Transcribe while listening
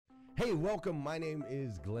Hey, welcome. My name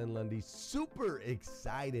is Glenn Lundy. Super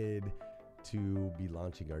excited to be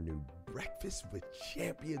launching our new Breakfast with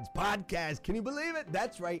Champions podcast. Can you believe it?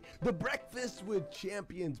 That's right. The Breakfast with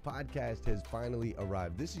Champions podcast has finally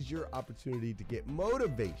arrived. This is your opportunity to get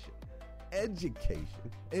motivation, education,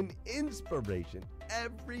 and inspiration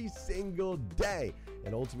every single day.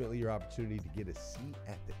 And ultimately, your opportunity to get a seat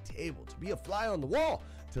at the table, to be a fly on the wall,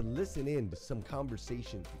 to listen in to some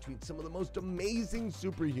conversations between some of the most amazing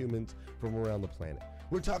superhumans from around the planet.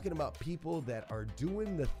 We're talking about people that are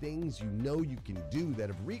doing the things you know you can do, that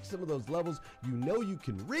have reached some of those levels you know you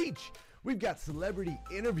can reach. We've got celebrity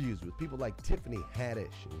interviews with people like Tiffany Haddish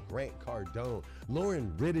and Grant Cardone,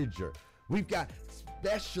 Lauren Rittiger. We've got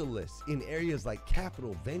specialists in areas like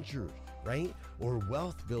capital ventures, right? Or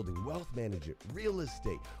wealth building, wealth management, real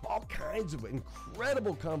estate, all kinds of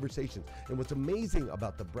incredible conversations. And what's amazing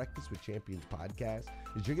about the Breakfast with Champions podcast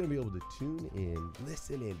is you're going to be able to tune in,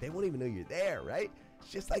 listen in. They won't even know you're there, right? It's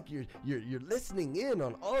just like you're listening in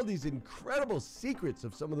on all these incredible secrets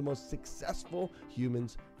of some of the most successful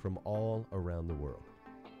humans from all around the world.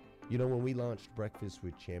 You know, when we launched Breakfast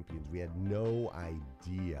with Champions, we had no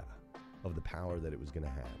idea of the power that it was going to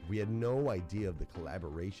have. We had no idea of the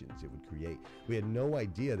collaborations it would create. We had no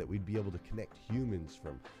idea that we'd be able to connect humans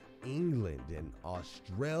from England and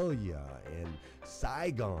Australia and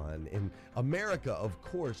Saigon and America, of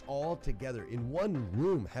course, all together in one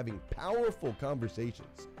room having powerful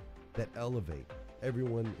conversations that elevate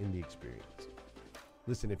everyone in the experience.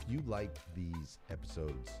 Listen, if you like these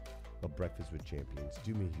episodes of Breakfast with Champions,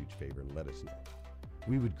 do me a huge favor and let us know.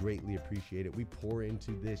 We would greatly appreciate it. We pour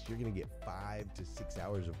into this. You're going to get 5 to 6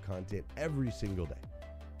 hours of content every single day,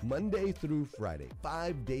 Monday through Friday,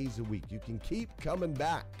 5 days a week. You can keep coming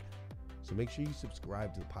back. So make sure you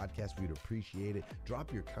subscribe to the podcast. We'd appreciate it.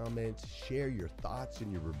 Drop your comments, share your thoughts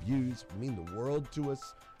and your reviews. It would mean the world to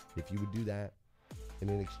us if you would do that. And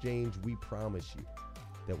in exchange, we promise you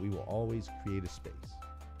that we will always create a space,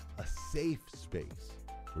 a safe space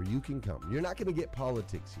where you can come. You're not going to get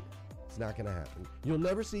politics here. It's not going to happen. You'll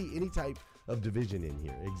never see any type of division in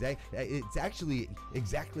here. It's actually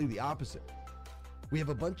exactly the opposite. We have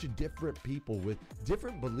a bunch of different people with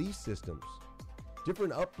different belief systems,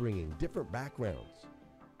 different upbringing, different backgrounds.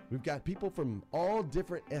 We've got people from all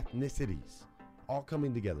different ethnicities all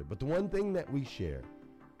coming together. But the one thing that we share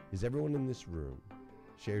is everyone in this room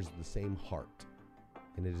shares the same heart.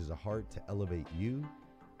 And it is a heart to elevate you,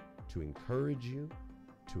 to encourage you,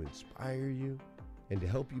 to inspire you, and to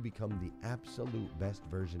help you become the absolute best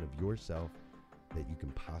version of yourself that you can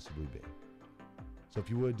possibly be. So if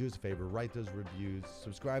you would, do us a favor, write those reviews,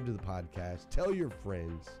 subscribe to the podcast, tell your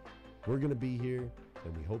friends. We're going to be here,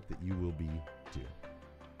 and we hope that you will be too.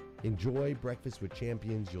 Enjoy Breakfast with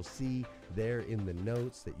Champions. You'll see there in the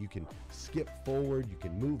notes that you can skip forward, you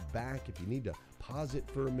can move back. If you need to pause it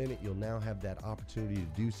for a minute, you'll now have that opportunity to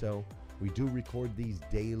do so. We do record these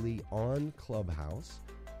daily on Clubhouse.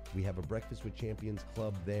 We have a Breakfast with Champions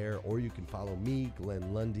club there, or you can follow me,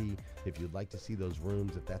 Glenn Lundy, if you'd like to see those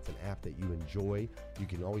rooms. If that's an app that you enjoy, you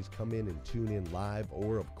can always come in and tune in live,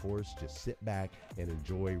 or of course, just sit back and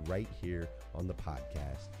enjoy right here on the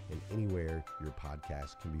podcast and anywhere your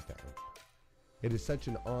podcast can be found. It is such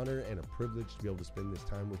an honor and a privilege to be able to spend this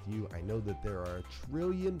time with you. I know that there are a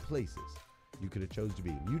trillion places you could have chose to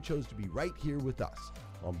be. You chose to be right here with us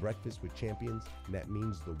on Breakfast with Champions, and that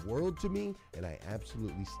means the world to me, and I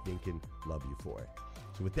absolutely stinking love you for it.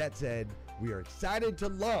 So with that said, we are excited to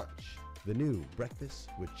launch the new Breakfast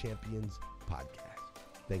with Champions podcast.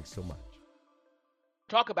 Thanks so much.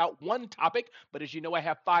 Talk about one topic, but as you know, I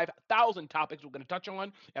have 5,000 topics we're going to touch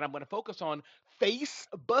on, and I'm going to focus on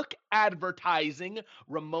Facebook advertising.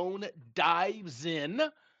 Ramon dives in.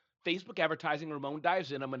 Facebook advertising, Ramon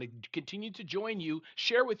dives in. I'm going to continue to join you,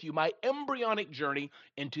 share with you my embryonic journey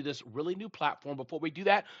into this really new platform. Before we do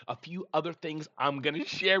that, a few other things I'm going to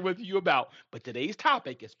share with you about. But today's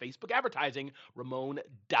topic is Facebook advertising, Ramon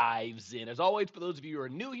dives in. As always, for those of you who are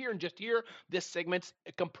new here and just here, this segment's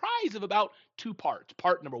comprised of about 2 parts.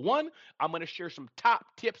 Part number 1, I'm going to share some top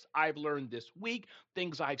tips I've learned this week,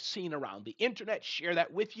 things I've seen around the internet, share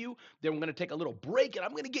that with you. Then we're going to take a little break, and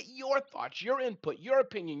I'm going to get your thoughts, your input, your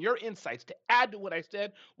opinion, your insights to add to what I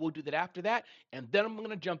said. We'll do that after that. And then I'm going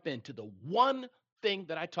to jump into the one thing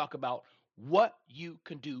that I talk about, what you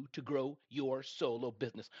can do to grow your solo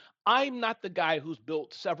business. I'm not the guy who's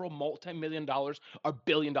built several multi-million dollars or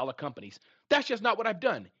billion-dollar companies. That's just not what I've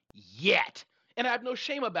done yet. And I have no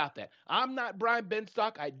shame about that. I'm not Brian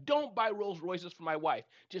Benstock. I don't buy Rolls Royces for my wife.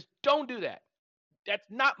 Just don't do that. That's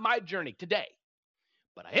not my journey today.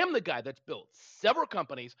 But I am the guy that's built several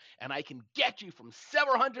companies, and I can get you from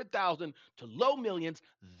several hundred thousand to low millions.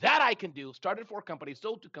 That I can do. Started 4 companies,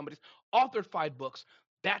 sold 2 companies, authored 5 books.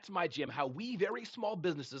 That's my gym. How we very small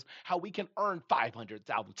businesses, how we can earn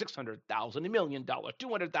 500,000, 600,000, $1 million,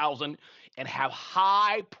 200,000, and have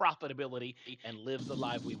high profitability and live the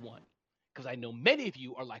life we want. Because I know many of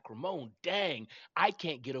you are like, Ramon, dang, I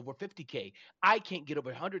can't get over 50K. I can't get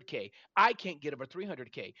over 100K. I can't get over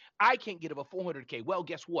 300K. I can't get over 400K. Well,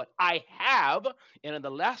 guess what? I have. And in the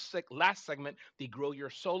last segment, the Grow Your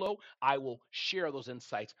Solo, I will share those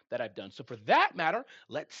insights that I've done. So for that matter,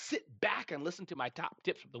 let's sit back and listen to my top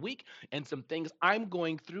tips of the week and some things I'm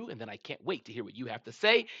going through. And then I can't wait to hear what you have to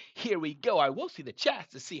say. Here we go. I will see the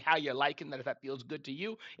chats to see how you're liking that, if that feels good to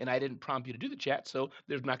you. And I didn't prompt you to do the chat, so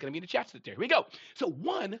there's not going to be any chats there. Here we go. So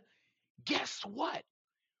one, guess what?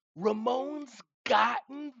 Ramon's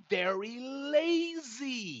gotten very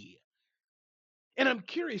lazy. And I'm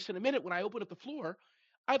curious, in a minute when I open up the floor,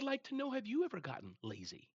 I'd like to know, have you ever gotten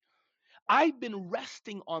lazy? I've been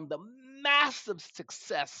resting on the massive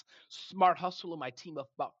success Smart Hustle and my team of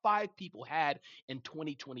about 5 people had in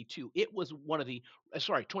 2022. It was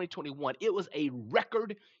 2021. It was a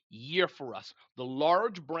record year for us. The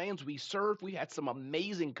large brands we serve, we had some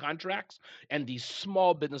amazing contracts, and these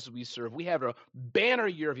small businesses we serve, we have a banner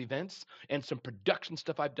year of events and some production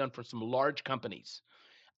stuff I've done for some large companies.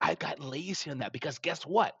 I got lazy on that because guess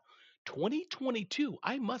what? 2022,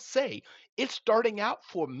 I must say, it's starting out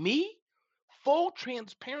for me, full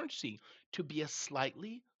transparency, to be a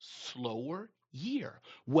slightly slower year.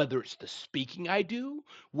 Whether it's the speaking I do,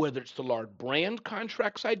 whether it's the large brand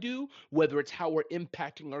contracts I do, whether it's how we're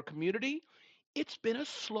impacting our community, it's been a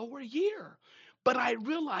slower year. But I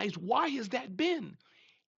realized, why has that been?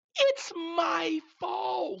 It's my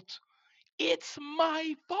fault. It's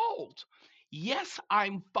my fault. Yes,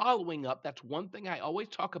 I'm following up. That's one thing I always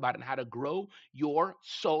talk about in how to grow your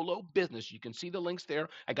solo business. You can see the links there.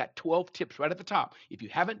 I got 12 tips right at the top. If you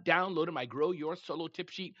haven't downloaded my Grow Your Solo tip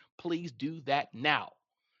sheet, please do that now.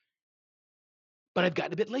 But I've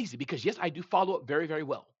gotten a bit lazy because, yes, I do follow up very, very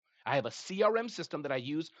well. I have a CRM system that I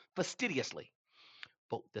use fastidiously.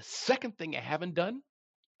 But the second thing I haven't done,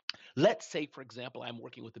 let's say, for example, I'm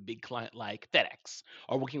working with a big client like FedEx,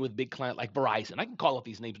 or working with a big client like Verizon. I can call up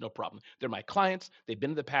these names, no problem. They're my clients. They've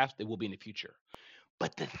been in the past. They will be in the future.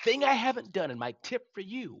 But the thing I haven't done, and my tip for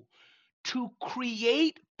you, to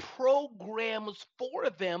create programs for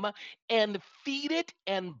them and feed it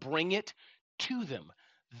and bring it to them.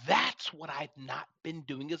 That's what I've not been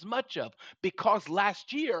doing as much of, because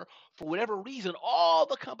last year, for whatever reason, all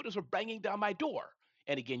the companies were banging down my door.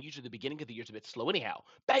 And again, usually the beginning of the year is a bit slow anyhow,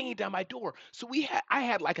 banging down my door. So I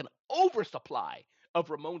had like an oversupply of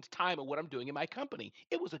Ramon's time and what I'm doing in my company.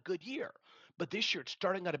 It was a good year. But this year it's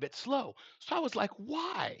starting out a bit slow. So I was like,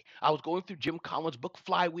 why? I was going through Jim Collins' book,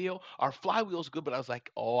 Flywheel. Our Flywheel is good, but I was like,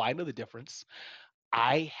 oh, I know the difference.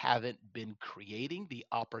 I haven't been creating the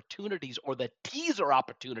opportunities or the teaser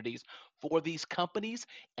opportunities for these companies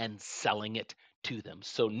and selling it to them.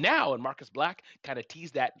 So now, and Marcus Black kind of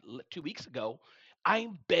teased that 2 weeks ago,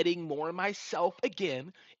 I'm betting more on myself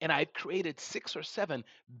again, and I've created 6 or 7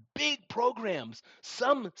 big programs,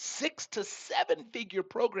 some 6 to 7 figure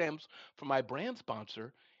programs for my brand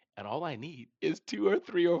sponsor. And all I need is 2 or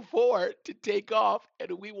 3 or 4 to take off,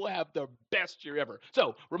 and we will have the best year ever.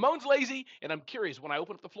 So Ramon's lazy, and I'm curious, when I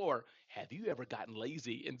open up the floor, have you ever gotten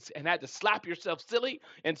lazy and had to slap yourself silly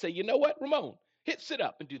and say, you know what, Ramon, sit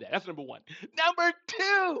up and do that. That's number one. Number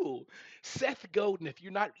two, Seth Godin. If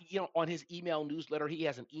you're not on his email newsletter, he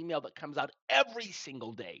has an email that comes out every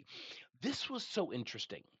single day. This was so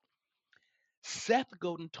interesting. Seth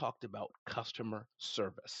Godin talked about customer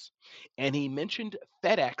service, and he mentioned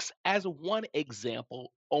FedEx as one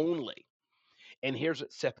example only. And here's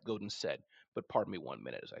what Seth Godin said. But pardon me 1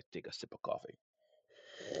 minute as I take a sip of coffee.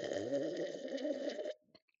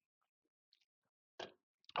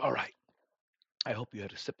 All right. I hope you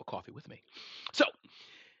had a sip of coffee with me. So,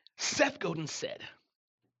 Seth Godin said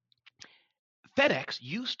FedEx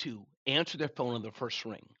used to answer their phone on the first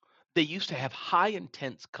ring. They used to have high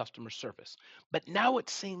intense customer service, but now it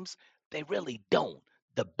seems they really don't.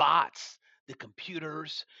 The bots, the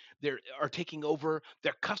computers, they are taking over.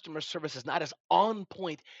 Their customer service is not as on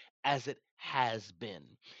point as it has been.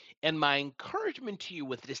 And my encouragement to you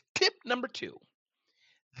with this tip number 2,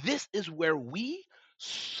 this is where we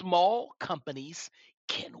small companies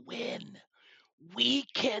can win. we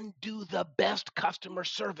can do the best customer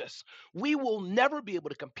service. We will never be able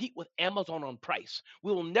to compete with Amazon on price.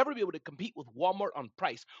 We will never be able to compete with Walmart on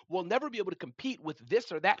price. We'll never be able to compete with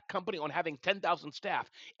this or that company on having 10,000 staff.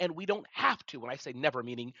 And we don't have to. When I say never,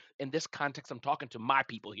 meaning in this context, I'm talking to my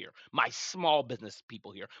people here, my small business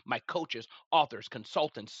people here, my coaches, authors,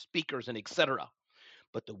 consultants, speakers, and etc.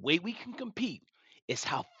 But the way we can compete is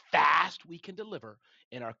how fast we can deliver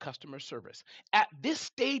in our customer service. At this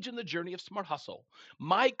stage in the journey of Smart Hustle,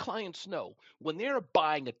 my clients know when they're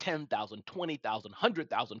buying a $10,000, $20,000,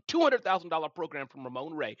 $100,000, $200,000 program from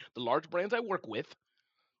Ramon Ray, the large brands I work with,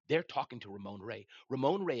 they're talking to Ramon Ray.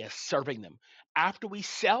 Ramon Ray is serving them. After we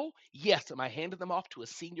sell, yes. Am I handing them off to a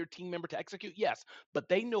senior team member to execute? Yes. But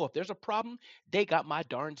they know if there's a problem, they got my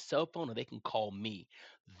darn cell phone and they can call me.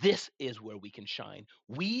 This is where we can shine.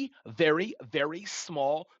 We, very, very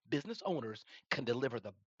small business owners, can deliver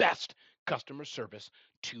the best customer service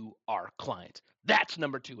to our clients. That's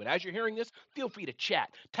number two. And as you're hearing this, feel free to chat,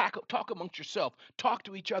 talk amongst yourself, talk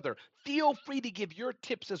to each other. Feel free to give your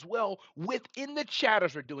tips as well within the chat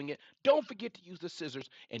as we're doing it. Don't forget to use the scissors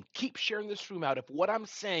and keep sharing this room out if what I'm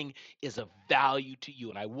saying is of value to you.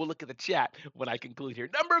 And I will look at the chat when I conclude here.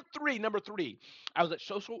 Number three. I was at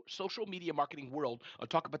Social Media Marketing World. I'll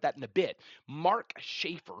talk about that in a bit. Mark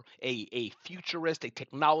Schaefer, a futurist, a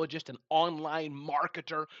technologist, an online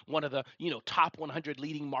marketer, one of the top 100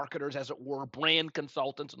 leading marketers, as it were, brand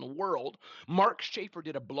consultants in the world. Mark Schaefer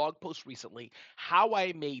did a blog post recently, how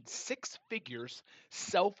I made six figures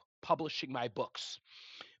self-publishing my books.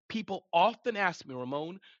 People often ask me,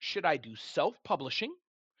 Ramon, should I do self-publishing?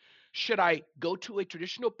 Should I go to a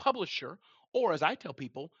traditional publisher? Or, as I tell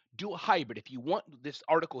people, do a hybrid. If you want this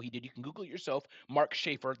article he did, you can Google it yourself, Mark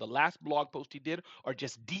Schaefer, the last blog post he did, or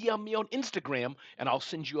just DM me on Instagram and I'll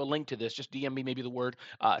send you a link to this. Just DM me maybe the word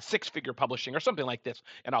six-figure publishing or something like this,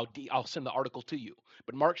 and I'll send the article to you.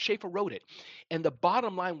 But Mark Schaefer wrote it. And the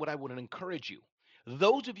bottom line, what I would encourage you,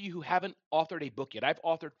 those of you who haven't authored a book yet, I've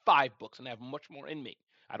authored 5 books and I have much more in me.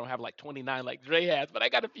 I don't have like 29 like Dre has, but I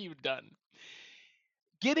got a few done.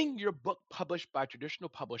 Getting your book published by a traditional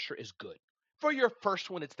publisher is good. For your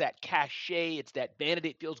first one, it's that cachet, it's that vanity.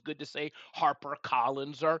 It feels good to say Harper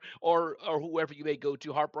Collins or whoever you may go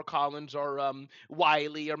to, Harper Collins or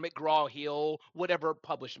Wiley or McGraw Hill, whatever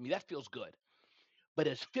published me. That feels good. But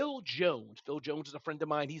as Phil Jones is a friend of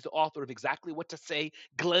mine. He's the author of Exactly What to Say.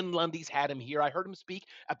 Glenn Lundy's had him here. I heard him speak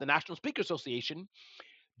at the National Speaker Association.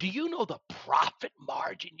 Do you know the profit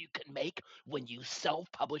margin you can make when you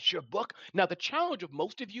self publish your book? Now, the challenge of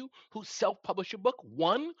most of you who self publish a book,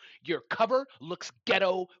 one, your cover looks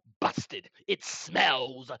ghetto busted, it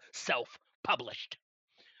smells self published.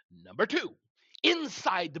 Number two,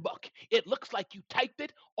 inside the book, it looks like you typed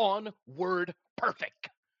it on Word Perfect.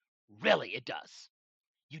 Really, it does.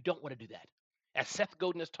 You don't want to do that. As Seth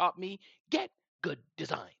Godin has taught me, get good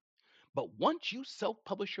design. But once you self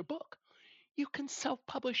publish your book, you can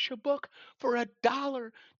self-publish your book for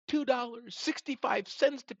 $1, $2, 65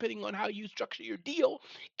 cents, depending on how you structure your deal,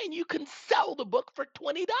 and you can sell the book for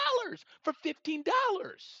 $20, for $15.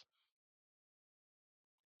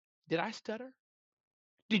 Did I stutter?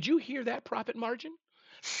 Did you hear that profit margin?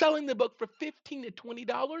 Selling the book for $15 to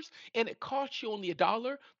 $20, and it costs you only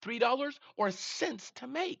 $1, $3, or cents to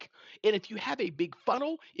make. And if you have a big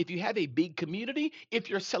funnel, if you have a big community,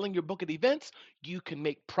 if you're selling your book at events, you can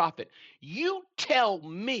make profit. You tell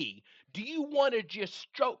me, do you want to just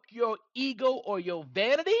stroke your ego or your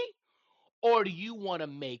vanity? Or do you want to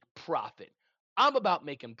make profit? I'm about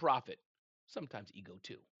making profit, sometimes ego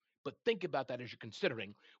too. But think about that as you're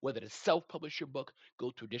considering whether to self publish your book,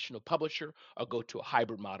 go to a traditional publisher, or go to a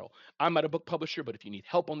hybrid model. I'm not a book publisher, but if you need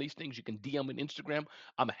help on these things, you can DM me on Instagram.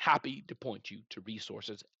 I'm happy to point you to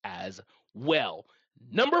resources as well.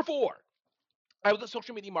 Number four, I was at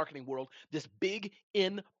Social Media Marketing World, this big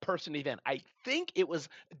in-person event. I think it was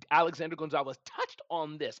Alexander Gonzalez touched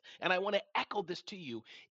on this, and I want to echo this to you.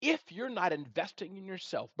 If you're not investing in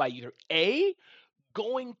yourself by either A,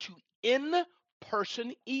 going to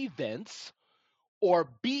in-person events, or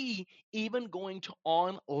B, even going to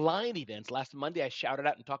online events. Last Monday, I shouted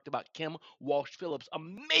out and talked about Kim Walsh Phillips'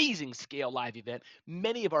 amazing scale live event.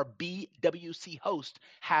 Many of our BWC hosts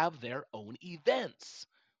have their own events.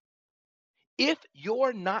 If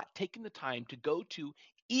you're not taking the time to go to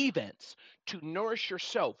events, to nourish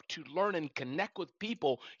yourself, to learn and connect with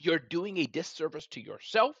people, you're doing a disservice to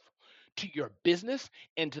yourself, to your business,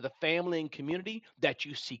 and to the family and community that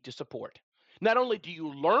you seek to support. Not only do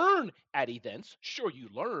you learn at events, sure, you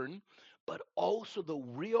learn, but also the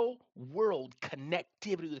real world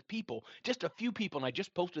connectivity with people. Just a few people, and I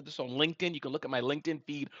just posted this on LinkedIn. You can look at my LinkedIn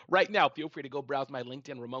feed right now. Feel free to go browse my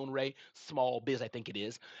LinkedIn, Ramon Ray, Small Biz, I think it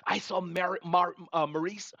is. I saw Mari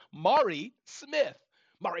Smith.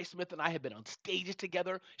 Mari Smith and I have been on stages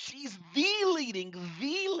together. She's the leading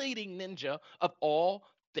ninja of all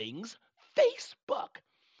things Facebook.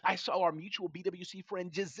 I saw our mutual BWC friend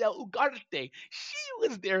Giselle Ugarte. She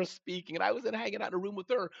was there speaking, and I was in hanging out in a room with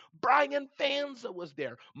her. Brian Fanza was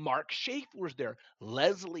there. Mark Schaefer was there.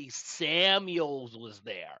 Leslie Samuels was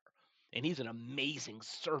there. And he's an amazing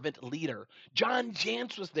servant leader. John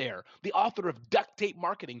Jantz was there, the author of Duct Tape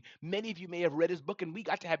Marketing. Many of you may have read his book, and we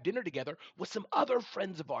got to have dinner together with some other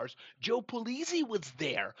friends of ours. Joe Polizzi was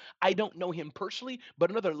there. I don't know him personally, but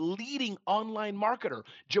another leading online marketer.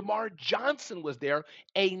 Jamar Johnson was there,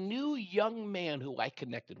 a new young man who I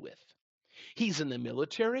connected with. He's in the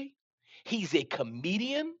military, he's a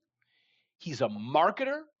comedian, he's a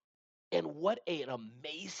marketer, and what an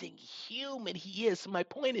amazing human he is. So my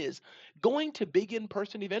point is, going to big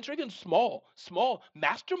in-person events or even small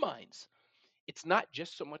masterminds, it's not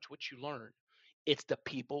just so much what you learn. It's the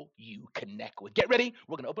people you connect with. Get ready.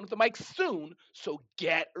 We're going to open up the mic soon, so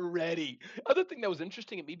get ready. Other thing that was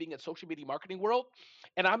interesting in me being in social media marketing world,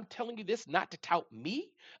 and I'm telling you this not to tout me,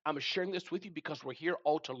 I'm sharing this with you because we're here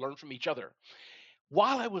all to learn from each other.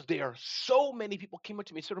 While I was there, so many people came up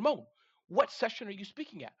to me and said, Ramon, what session are you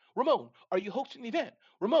speaking at? Ramon, are you hosting the event?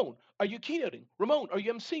 Ramon, are you keynoting? Ramon, are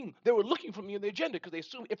you emceeing? They were looking for me in the agenda because they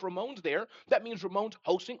assume if Ramon's there, that means Ramon's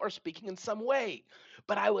hosting or speaking in some way.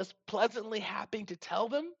 But I was pleasantly happy to tell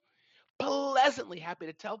them,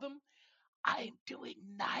 I'm doing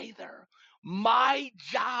neither. My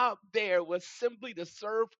job there was simply to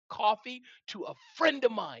serve coffee to a friend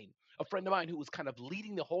of mine who was kind of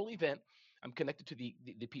leading the whole event. I'm connected to the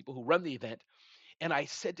people who run the event. And I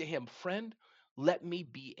said to him, friend, let me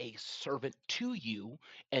be a servant to you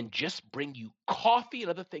and just bring you coffee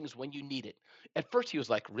and other things when you need it. At first, he was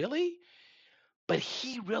like, really? But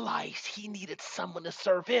he realized he needed someone to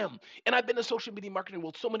serve him. And I've been in social media marketing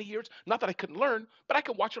world so many years, not that I couldn't learn, but I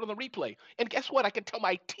could watch it on the replay. And guess what? I can tell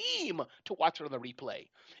my team to watch it on the replay.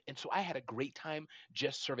 And so I had a great time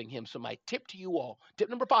just serving him. So my tip to you all,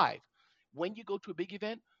 tip number 5, when you go to a big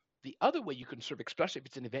event, the other way you can serve, especially if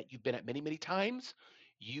it's an event you've been at many times,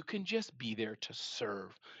 you can just be there to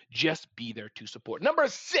serve, just be there to support. Number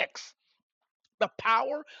 6, the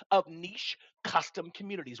power of niche custom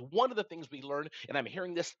communities. One of the things we learned, and I'm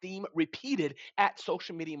hearing this theme repeated at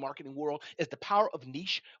Social Media Marketing World, is the power of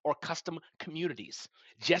niche or custom communities.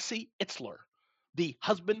 Jesse Itzler, the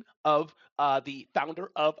husband of the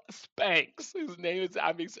founder of Spanx, whose name is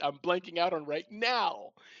I'm blanking out on right now,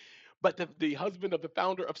 but the husband of the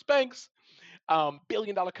founder of Spanx,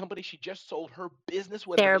 billion-dollar company. She just sold her business.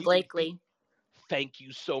 What an Sarah amazing feat. Blakely. Thank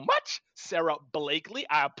you so much, Sarah Blakely.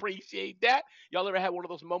 I appreciate that. Y'all ever had one of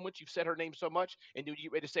those moments you've said her name so much and when you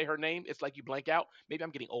get ready to say her name, it's like you blank out? Maybe I'm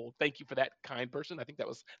getting old. Thank you for that, kind person. I think that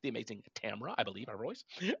was the amazing Tamara, I believe, our voice.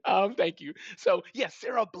 Thank you. So, yes,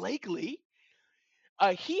 Sarah Blakely.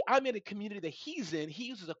 I'm in a community that he's in. He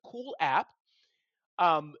uses a cool app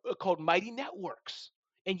called Mighty Networks.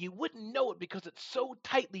 And you wouldn't know it because it's so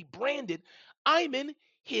tightly branded. I'm in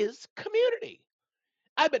his community.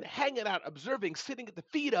 I've been hanging out, observing, sitting at the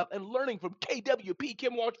feet up, and learning from KWP,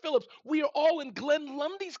 Kim Walsh Phillips. We are all in Glenn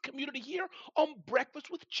Lundy's community here on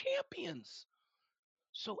Breakfast with Champions.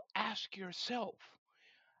 So ask yourself,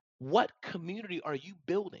 what community are you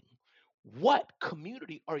building? What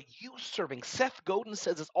community are you serving? Seth Godin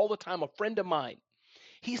says this all the time, a friend of mine.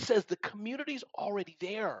 He says the community's already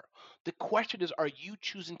there. The question is, are you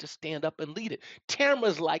choosing to stand up and lead it?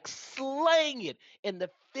 Tamara's like slaying it in the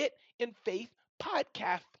Fit and Faith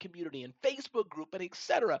podcast community and Facebook group and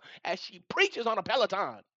etc. as she preaches on a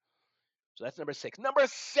Peloton. So that's number 6. Number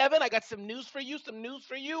 7, I got some news for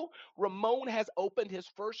you. Ramon has opened his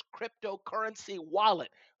first cryptocurrency wallet.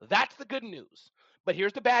 That's the good news. But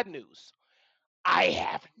here's the bad news. I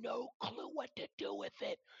have no clue what to do with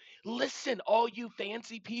it. Listen, all you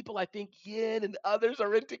fancy people, I think Yin and others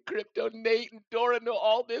are into crypto. Nate and Dora know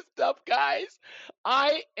all this stuff, guys.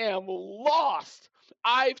 I am lost.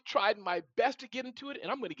 I've tried my best to get into it,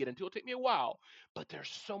 and I'm going to get into it. It'll take me a while. But there's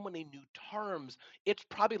so many new terms. It's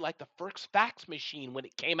probably like the first fax machine when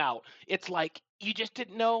it came out. It's like you just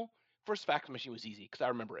didn't know. First fax machine was easy because I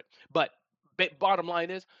remember it. But bottom line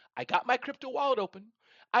is, I got my crypto wallet open.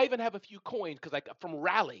 I even have a few coins because I got from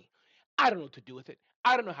Rally. I don't know what to do with it.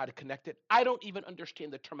 I don't know how to connect it. I don't even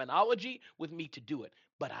understand the terminology with me to do it,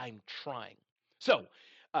 but I'm trying. So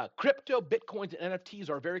Crypto, Bitcoins, and NFTs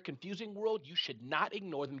are a very confusing world. You should not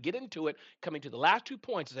ignore them. Get into it. Coming to the last 2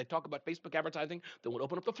 points as I talk about Facebook advertising, then we'll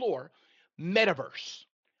open up the floor. Metaverse.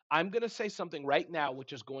 I'm going to say something right now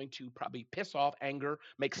which is going to probably piss off, anger,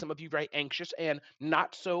 make some of you very anxious and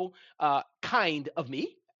not so kind of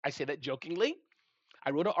me. I say that jokingly. I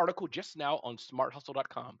wrote an article just now on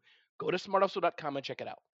smarthustle.com. Go to smarthustle.com and check it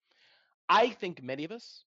out. I think many of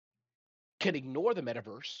us can ignore the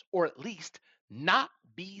metaverse or at least not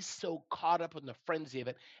be so caught up in the frenzy of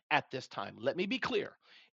it at this time. Let me be clear.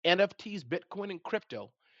 NFTs, Bitcoin, and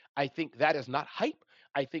crypto, I think that is not hype.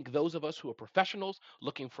 I think those of us who are professionals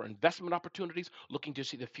looking for investment opportunities, looking to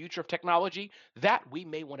see the future of technology, that we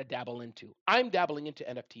may want to dabble into. I'm dabbling into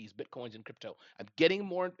NFTs, Bitcoins, and crypto. I'm getting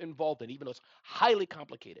more involved in, even though it's highly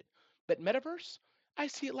complicated. But metaverse, I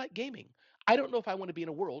see it like gaming. I don't know if I want to be in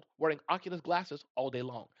a world wearing Oculus glasses all day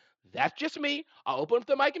long. That's just me. I'll open up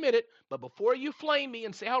the mic in a minute. But before you flame me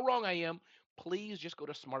and say how wrong I am, please just go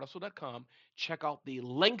to smarthustle.com. Check out the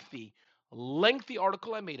lengthy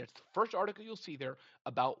article I made. It's the first article you'll see there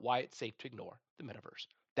about why it's safe to ignore the metaverse.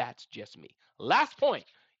 That's just me. Last point.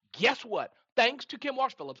 Guess what? Thanks to Kim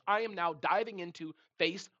Walsh Phillips, I am now diving into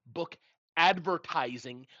Facebook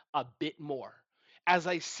advertising a bit more. As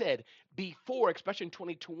I said before, especially in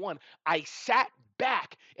 2021, I sat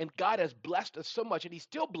back and God has blessed us so much and he's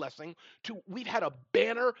still blessing to we've had a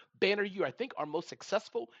banner year. I think our most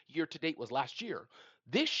successful year to date was last year.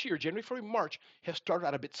 This year, January, February, March has started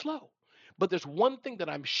out a bit slow. But there's one thing that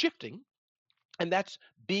I'm shifting, and that's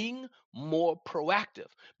being more proactive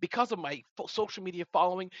because of my social media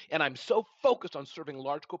following, and I'm so focused on serving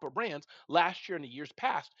large corporate brands. Last year and the years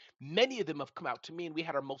past, many of them have come out to me and we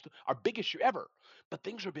had our biggest year ever, but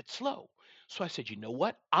things are a bit slow. So I said, you know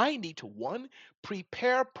what, I need to, one,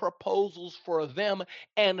 prepare proposals for them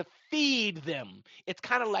and feed them. It's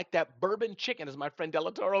kind of like that bourbon chicken, as my friend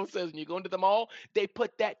Delatoro says, when you go into the mall, they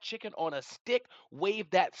put that chicken on a stick, wave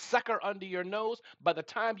that sucker under your nose. By the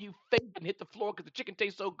time you faint and hit the floor because the chicken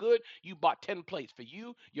tastes so good, you bought 10 plates for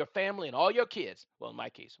you, your family, and all your kids. Well, in my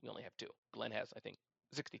case, we only have two. Glenn has, I think,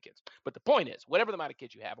 60 kids. But the point is, whatever the amount of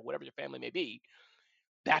kids you have or whatever your family may be,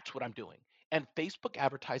 that's what I'm doing. And Facebook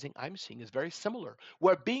advertising I'm seeing is very similar.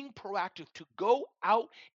 We're being proactive to go out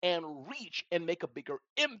and reach and make a bigger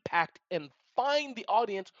impact and find the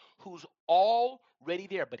audience who's already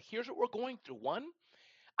there. But here's what we're going through. One,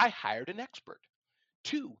 I hired an expert.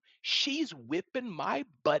 Two, she's whipping my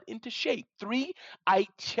butt into shape. Three, I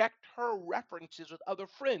checked her references with other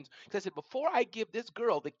friends. Because I said, before I give this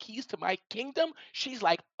girl the keys to my kingdom, she's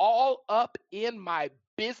like all up in my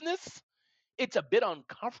business. It's a bit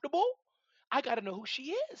uncomfortable. I got to know who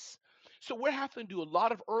she is. So we're having to do a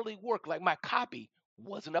lot of early work, like my copy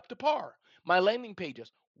wasn't up to par. My landing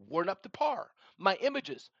pages weren't up to par. My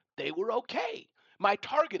images, they were okay. My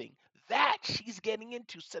targeting, that she's getting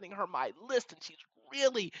into, sending her my list, and she's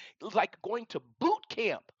really like going to boot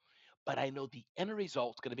camp. But I know the end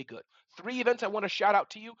result's going to be good. 3 events I want to shout out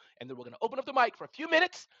to you, and then we're going to open up the mic for a few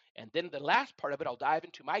minutes. And then the last part of it, I'll dive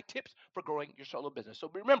into my tips for growing your solo business. So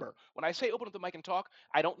remember, when I say open up the mic and talk,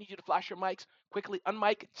 I don't need you to flash your mics. Quickly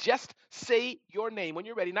unmic. Just say your name when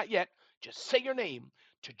you're ready. Not yet. Just say your name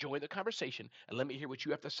to join the conversation and let me hear what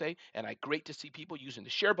you have to say. And I great to see people using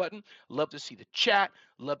the share button. Love to see the chat.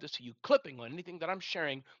 Love to see you clipping on anything that I'm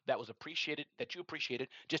sharing that was appreciated, that you appreciated.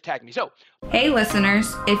 Just tag me. So, hey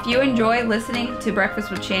listeners, if you enjoy listening to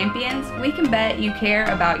Breakfast with Champions, we can bet you care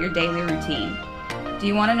about your daily routine. Do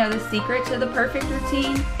you want to know the secret to the perfect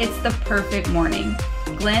routine? It's the perfect morning.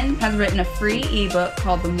 Glenn has written a free ebook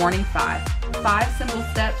called The Morning 5, 5 simple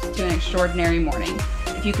steps to an extraordinary morning.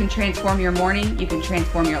 If you can transform your morning, you can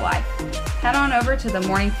transform your life. Head on over to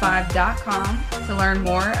themorning5.com to learn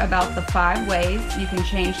more about the 5 ways you can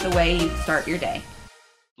change the way you start your day.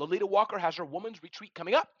 Lolita Walker has her women's retreat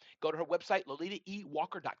coming up. Go to her website,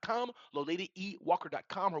 lolitaewalker.com,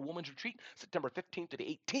 lolitaewalker.com, her women's retreat, September 15th to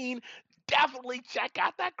the 18th. Definitely check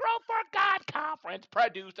out that Grow for God conference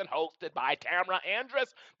produced and hosted by Tamara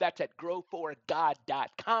Andrus. That's at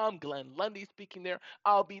growforgod.com. Glenn Lundy speaking there.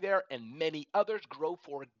 I'll be there and many others.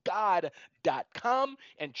 Growforgod.com.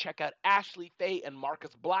 And check out Ashley Faye and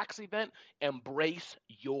Marcus Black's event, Embrace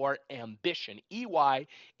Your Ambition,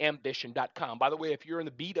 EYambition.com. By the way, if you're in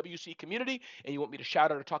the BWC community and you want me to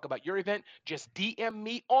shout out or talk about your event, just DM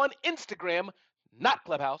me on Instagram, not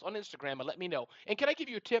Clubhouse, on Instagram, and let me know. And can I give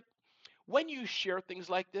you a tip? When you share things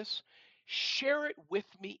like this, share it with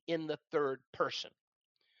me in the third person.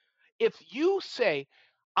 If you say,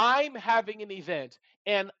 I'm having an event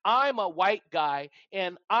and I'm a white guy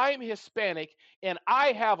and I'm Hispanic and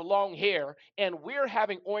I have long hair and we're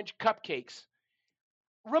having orange cupcakes,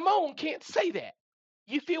 Ramon can't say that.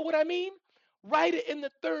 You feel what I mean? Write it in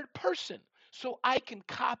the third person so I can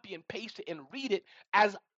copy and paste it and read it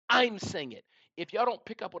as I'm saying it. If y'all don't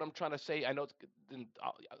pick up what I'm trying to say, I know then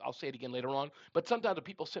I'll say it again later on. But sometimes when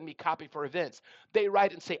people send me copy for events, they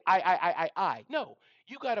write and say I. No,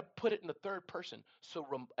 you got to put it in the third person so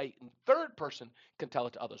a third person can tell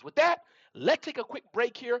it to others. With that, let's take a quick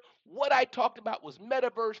break here. What I talked about was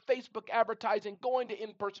metaverse, Facebook advertising, going to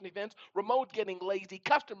in-person events, remote getting lazy,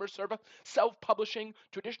 customer service, self-publishing,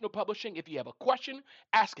 traditional publishing. If you have a question,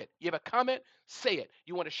 ask it. You have a comment, say it.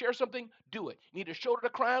 You want to share something, do it. You need a shoulder to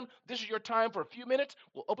crown. This is your time for a few minutes.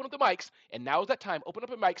 We'll open up the mics, and now is that time. Open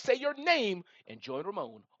up a mic, say your name, and join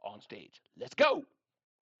Ramon on stage. Let's go.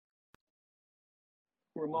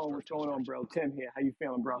 Ramon, what's going on, bro? Tim here. How you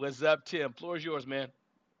feeling, bro? What's up, Tim? Floor is yours, man.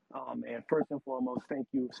 Oh, man. First and foremost, thank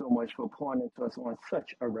you so much for pouring into us on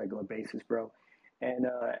such a regular basis, bro. And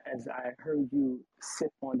as I heard you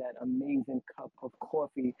sip on that amazing cup of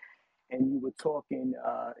coffee, and you were talking,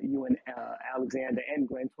 you and Alexander and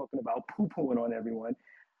Glenn talking about poo-pooing on everyone,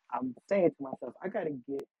 I'm saying to myself, I got to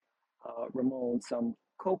get Ramon some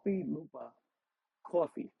Kopi Lupa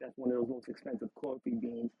coffee. That's one of those most expensive coffee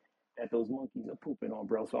beans that those monkeys are pooping on,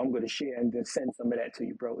 bro. So I'm going to share and then send some of that to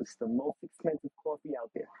you, bro. It's the most expensive coffee out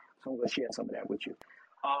there. So I'm going to share some of that with you.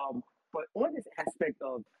 But on this aspect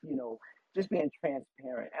of, just being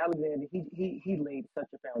transparent, Alexander, he laid such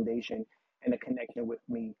a foundation and a connection with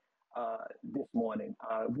me this morning.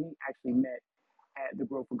 We actually met at the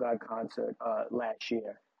Growth for God concert last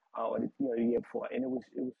year, or the year before, and it was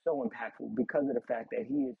so impactful because of the fact that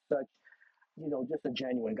he is such just a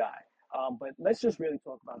genuine guy. But let's just really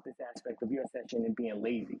talk about this aspect of your session and being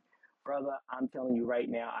lazy. Brother, I'm telling you right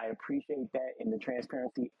now, I appreciate that and the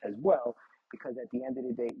transparency as well, because at the end of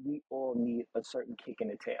the day, we all need a certain kick in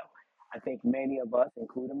the tail. I think many of us,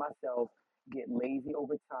 including myself, get lazy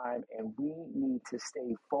over time, and we need to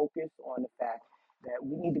stay focused on the fact that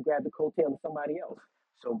we need to grab the coattail of somebody else.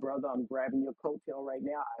 So, brother, I'm grabbing your coattail right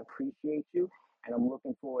now. I appreciate you, and I'm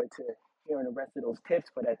looking forward to hearing the rest of those tips.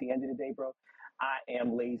 But at the end of the day, bro, I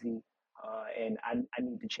am lazy, and I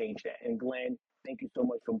need to change that. And Glenn, thank you so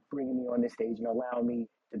much for bringing me on this stage and allowing me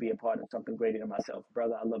to be a part of something greater than myself.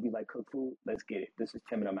 Brother, I love you like cook food. Let's get it. This is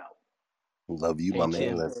Tim, and I'm out. Love you, Hey, my man.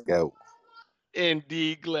 Tim. Let's go.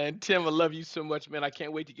 Indeed, Glenn. Tim, I love you so much, man. I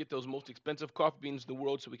can't wait to get those most expensive coffee beans in the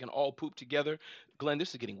world so we can all poop together. Glenn,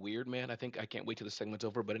 this is getting weird, man. I can't wait till the segment's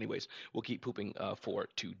over. But anyways, we'll keep pooping for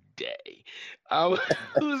today.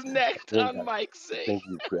 Who's next on Mike Say?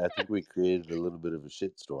 I think we created a little bit of a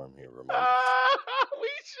shitstorm here, Ramon. We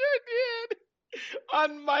sure did.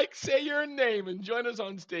 On Mike, say your name and join us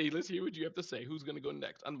on stage. Let's hear what you have to say. Who's going to go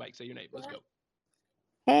next? On Mike, say your name. Let's go.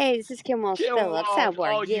 Hey, this is Kim Walsh Phillips. How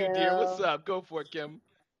are you? You dear. What's up? Go for it, Kim.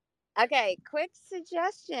 Okay, quick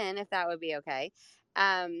suggestion, if that would be okay.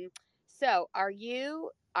 So are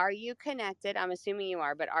you connected? I'm assuming you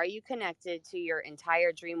are, but are you connected to your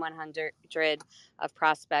entire Dream 100 of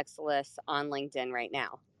prospects list on LinkedIn right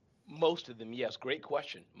now? Most of them, yes. Great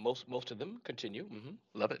question. Most of them. Continue.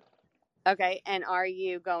 Love it. Okay, and are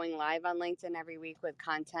you going live on LinkedIn every week with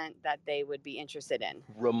content that they would be interested in?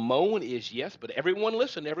 Ramon is yes, but everyone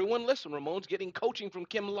listen. Ramon's getting coaching from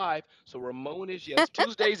Kim live, so Ramon is yes.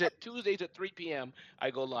 Tuesdays at 3 p.m.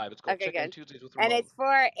 I go live. It's called Check In Tuesdays with Ramon. And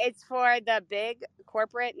it's for the big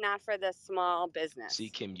corporate, not for the small business. See,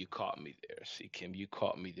 Kim, you caught me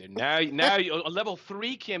there. Now you level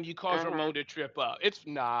 3, Kim, you caused Ramon to trip up. It's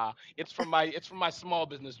for my small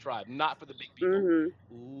business tribe, not for the big people.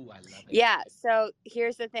 Ooh, I love it. Yeah, so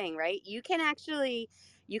here's the thing, right? You can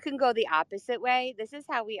go the opposite way. This is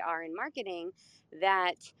how we are in marketing,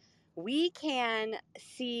 that we can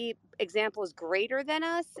see examples greater than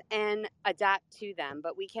us and adapt to them,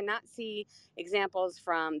 but we cannot see examples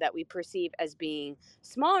that we perceive as being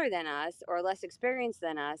smaller than us or less experienced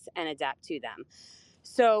than us and adapt to them.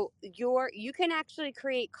 So you can actually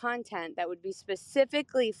create content that would be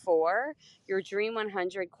specifically for your Dream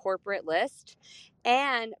 100 corporate list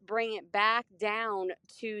and bring it back down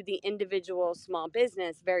to the individual small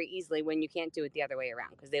business very easily, when you can't do it the other way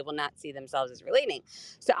around, because they will not see themselves as relating.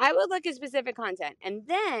 So I would look at specific content, and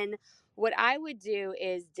then what I would do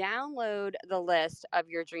is download the list of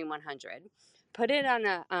your Dream 100, put it on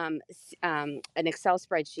an Excel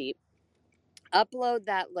spreadsheet, upload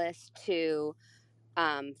that list to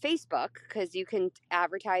Facebook, because you can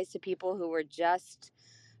advertise to people who are just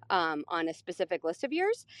on a specific list of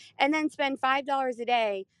yours, and then spend $5 a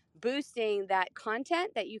day boosting that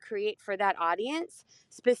content that you create for that audience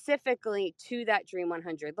specifically to that Dream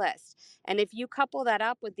 100 list. And if you couple that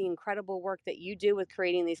up with the incredible work that you do with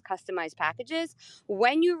creating these customized packages,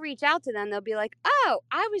 when you reach out to them, they'll be like, oh,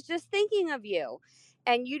 I was just thinking of you.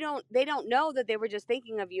 and they don't know that they were just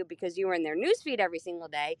thinking of you because you were in their newsfeed every single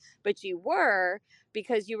day, but you were,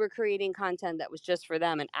 because you were creating content that was just for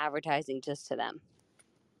them and advertising just to them.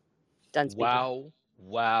 Done speaking. Wow,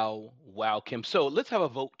 wow, wow, Kim. So let's have a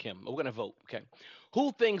vote, Kim. We're gonna vote. Okay.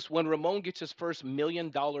 Who thinks when Ramon gets his first $1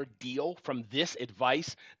 million deal from this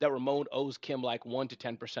advice that Ramon owes Kim like 1 to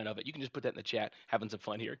 10% of it? You can just put that in the chat. Having some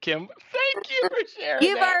fun here, Kim. Thank you for sharing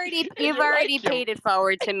You've that. already And you've you're right, already Kim. paid it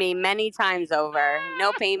forward to me many times over.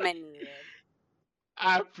 No payment needed.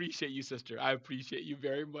 I appreciate you, sister. I appreciate you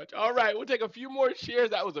very much. All right, we'll take a few more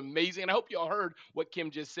shares. That was amazing. And I hope you all heard what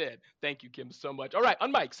Kim just said. Thank you, Kim, so much. All right,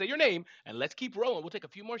 on mic, say your name and let's keep rolling. We'll take a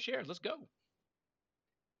few more shares. Let's go.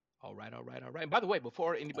 All right, all right, all right. And by the way,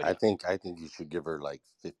 before anybody, I think you should give her like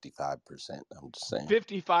 55%. I'm just saying.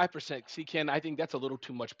 55%. See, Ken, I think that's a little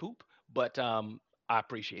too much poop, but I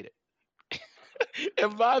appreciate it.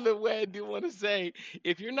 And by the way, I do want to say,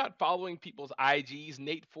 if you're not following people's IGs,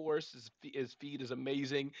 Nate Force, his feed is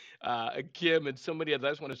amazing. Kim and so many others. I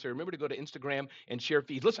just want to say, remember to go to Instagram and share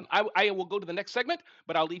feeds. Listen, I will go to the next segment,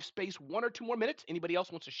 but I'll leave space 1 or 2 more minutes. Anybody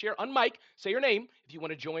else wants to share on mic, say your name if you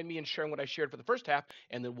want to join me in sharing what I shared for the first half,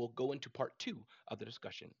 and then we'll go into part 2 of the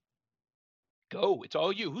discussion. Go. It's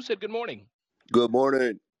all you. Who said good morning? Good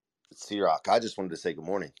morning, C-Rock. I just wanted to say good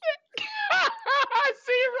morning.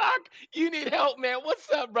 C-Rock, you need help, man.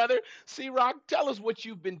 What's up, brother? C-Rock, tell us what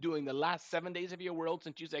you've been doing the last 7 days of your world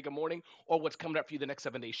since you say good morning, or what's coming up for you the next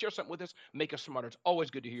 7 days. Share something with us. Make us smarter. It's always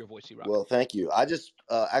good to hear your voice, C-Rock. Well, thank you. I just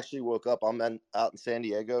actually woke up. I'm out in San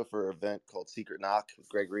Diego for an event called Secret Knock with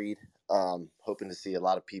Greg Reed. Hoping to see a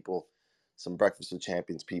lot of people, some Breakfast with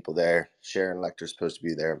Champions people there. Sharon Lecter's supposed to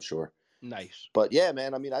be there, I'm sure. Nice. But yeah,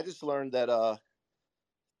 man, I mean, I just learned that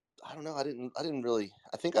I don't know. I didn't really.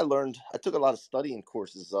 I think I took a lot of studying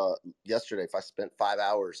courses yesterday. If I spent 5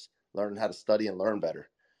 hours learning how to study and learn better,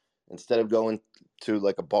 instead of going to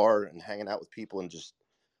like a bar and hanging out with people and just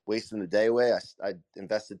wasting the day away, I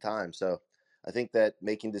invested time. So I think that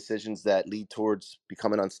making decisions that lead towards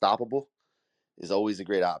becoming unstoppable is always a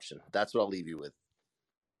great option. That's what I'll leave you with.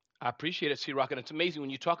 I appreciate it, C-Rock. And it's amazing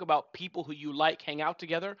when you talk about people who you like hang out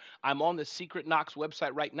together. I'm on the Secret Knox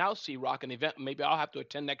website right now, C-Rock, an event maybe I'll have to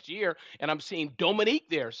attend next year, and I'm seeing Dominique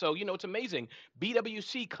there. So, it's amazing.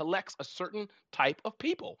 BWC collects a certain type of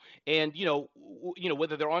people. And,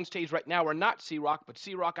 whether they're on stage right now or not, C-Rock, but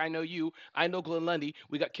C-Rock, I know you. I know Glenn Lundy.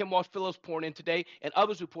 We got Kim Walsh Phillips pouring in today, and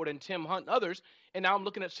others who poured in, Tim Hunt and others. And now I'm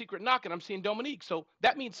looking at Secret Knock, and I'm seeing Dominique. So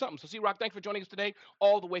that means something. So, C-Rock, thanks for joining us today,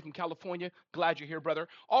 all the way from California. Glad you're here, brother.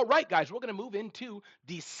 All right, guys, we're going to move into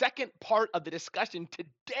the second part of the discussion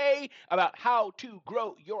today about how to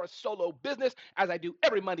grow your solo business, as I do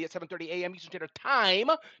every Monday at 7:30 a.m. Eastern Standard Time.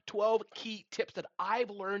 12 key tips that I've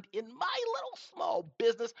learned in my little small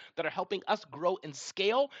business that are helping us grow and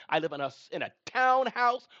scale. I live in a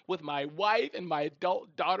townhouse with my wife and my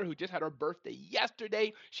adult daughter who just had her birthday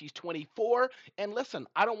yesterday. She's 24. And listen,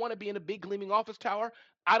 I don't want to be in a big gleaming office tower.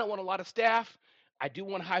 I don't want a lot of staff. I do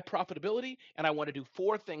want high profitability, and I want to do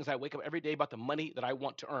 4 things. I wake up every day about the money that I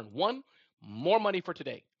want to earn. 1, more money for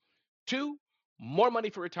today. 2, more money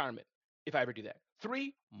for retirement, if I ever do that.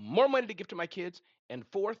 3, more money to give to my kids. And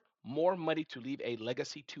 4th, more money to leave a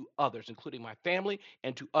legacy to others, including my family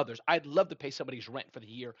and to others. I'd love to pay somebody's rent for the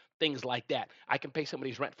year, things like that. I can pay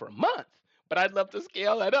somebody's rent for a month, but I'd love to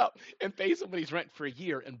scale that up and pay somebody's rent for a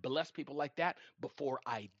year and bless people like that before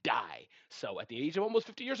I die. So at the age of almost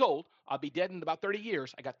 50 years old, I'll be dead in about 30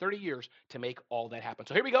 years. I got 30 years to make all that happen.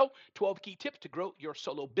 So here we go. 12 key tips to grow your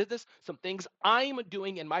solo business. Some things I'm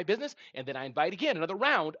doing in my business. And then I invite again another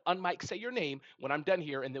round. Unmic, say your name when I'm done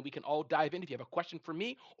here. And then we can all dive in. If you have a question for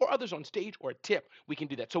me or others on stage or a tip, we can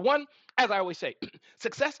do that. So 1, as I always say,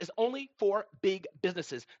 success is only for big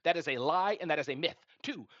businesses. That is a lie and that is a myth.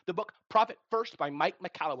 2, the book Profit First by Mike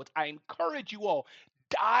Michalowicz. I encourage you all,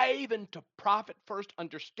 dive into Profit First.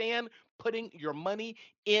 Understand putting your money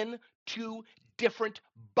into different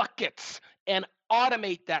buckets and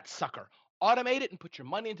automate that sucker. Automate it and put your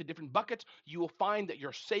money into different buckets. You will find that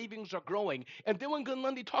your savings are growing. And then when Glenn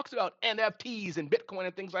Lundy talks about NFTs and Bitcoin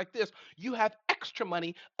and things like this, you have extra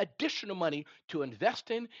money, additional money to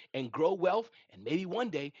invest in and grow wealth. And maybe one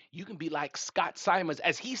day you can be like Scott Simons,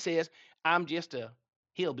 as he says, I'm just a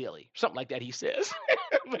hillbilly, something like that he says.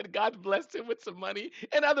 But God blessed him with some money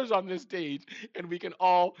and others on this stage, and we can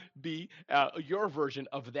all be your version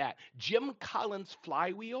of that. Jim Collins'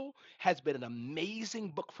 Flywheel has been an amazing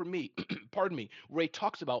book for me, pardon me, where he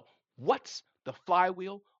talks about what's the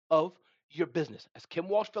flywheel of your business. As Kim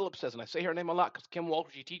Walsh Phillips says, and I say her name a lot because Kim Walsh,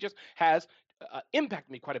 she teaches, has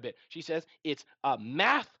impacted me quite a bit. She says it's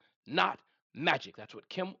math, not magic. That's what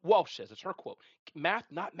Kim Walsh says. It's her quote. Math,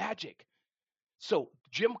 not magic. So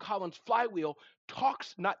Jim Collins' flywheel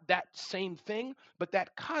talks not that same thing, but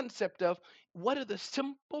that concept of what are the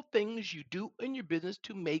simple things you do in your business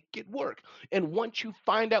to make it work. And once you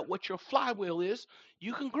find out what your flywheel is,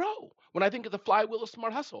 you can grow. When I think of the flywheel of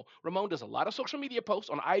Smart Hustle, Ramon does a lot of social media posts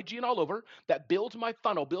on IG and all over that builds my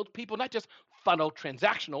funnel, builds people not just funnel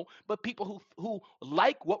transactional, but people who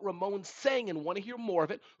like what Ramon's saying and want to hear more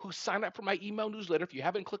of it, who sign up for my email newsletter. If you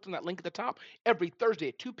haven't clicked on that link at the top, every Thursday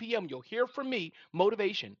at 2 p.m., you'll hear from me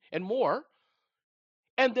motivation and more.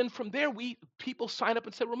 And then from there, people sign up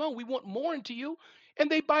and say, Ramon, we want more into you. And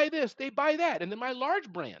they buy this, they buy that. And then my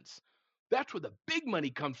large brands, that's where the big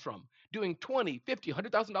money comes from, doing 20, 50,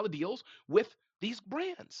 $100,000 deals with these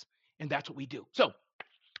brands. And that's what we do. So,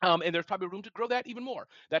 and there's probably room to grow that even more.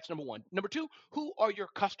 That's number one. Number two, who are your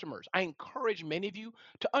customers? I encourage many of you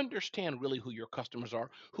to understand really who your customers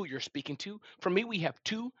are, who you're speaking to. For me, we have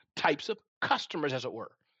two types of customers, as it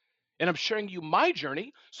were. And I'm sharing you my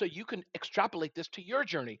journey so you can extrapolate this to your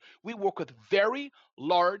journey. We work with very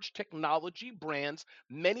large technology brands,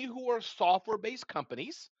 many who are software based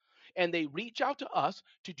companies, and they reach out to us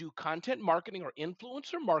to do content marketing or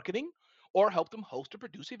influencer marketing or help them host or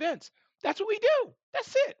produce events. That's what we do.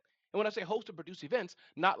 That's it. And when I say host or produce events,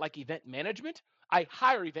 not like event management, I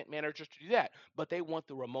hire event managers to do that, but they want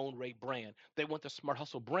the Ramon Ray brand. They want the Smart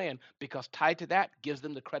Hustle brand because tied to that gives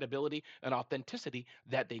them the credibility and authenticity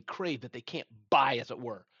that they crave, that they can't buy, as it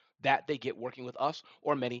were, that they get working with us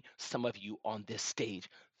or some of you on this stage.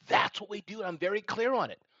 That's what we do, and I'm very clear on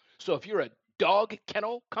it. So if you're a dog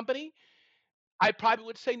kennel company, I probably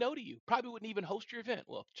would say no to you. Probably wouldn't even host your event.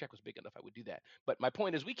 Well, if the check was big enough, I would do that. But my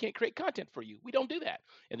point is, we can't create content for you. We don't do that.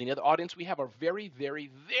 And the other audience we have are very, very,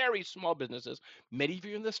 very small businesses, many of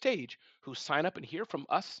you on the stage who sign up and hear from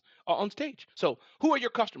us on stage. So, who are your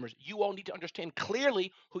customers? You all need to understand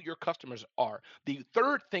clearly who your customers are. The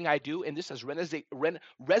third thing I do, and this has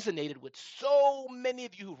resonated with so many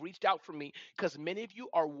of you who've reached out for me, because many of you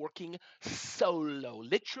are working solo,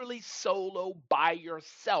 literally solo by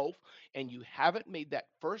yourself, and you haven't made that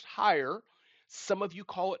first hire. Some of you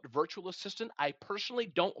call it virtual assistant. I personally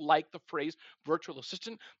don't like the phrase virtual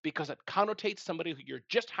assistant because it connotates somebody who you're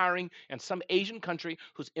just hiring in some Asian country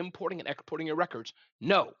who's importing and exporting your records.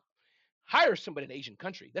 No, hire somebody in an Asian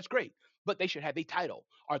country. That's great. But they should have a title.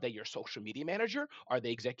 Are they your social media manager? Are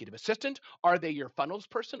they executive assistant? Are they your funnels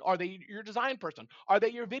person? Are they your design person? Are they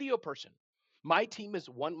your video person? My team is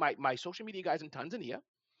my social media guys in Tanzania.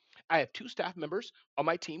 I have two staff members on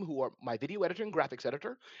my team who are my video editor and graphics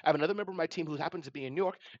editor. I have another member of my team who happens to be in New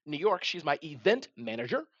York. New York, she's my event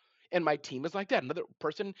manager. And my team is like that. Another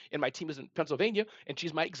person in my team is in Pennsylvania, and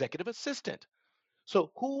she's my executive assistant.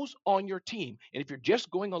 So who's on your team? And if you're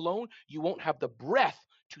just going alone, you won't have the breadth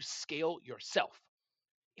to scale yourself.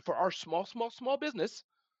 For our small business,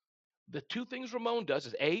 the two things Ramon does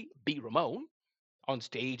is A, be Ramon on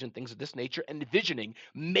stage and things of this nature, and envisioning,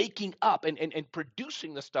 making up and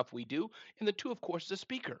producing the stuff we do. And the two, of course, is a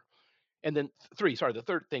speaker. And then the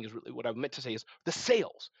third thing is really what I meant to say is the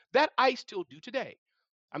sales that I still do today.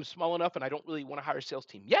 I'm small enough and I don't really want to hire a sales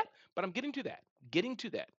team yet, but I'm getting to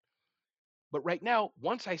that. But right now,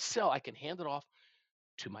 once I sell, I can hand it off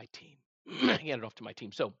to my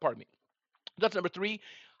team. So, pardon me. That's number three.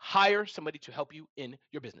 Hire somebody to help you in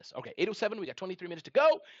your business. Okay, 8:07. We got 23 minutes to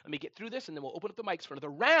go. Let me get through this, and then we'll open up the mics for another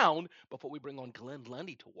round before we bring on Glenn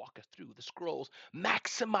Lundy to walk us through the scrolls.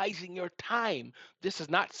 Maximizing your time. This is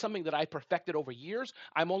not something that I perfected over years.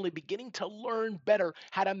 I'm only beginning to learn better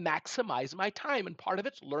how to maximize my time, and part of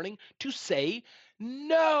it's learning to say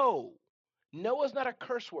no. No is not a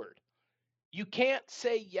curse word. You can't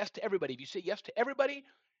say yes to everybody. If you say yes to everybody,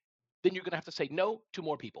 then you're going to have to say no to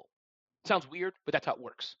more people. Sounds weird, but that's how it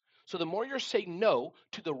works. So the more you're saying no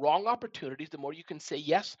to the wrong opportunities, the more you can say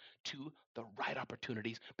yes to the right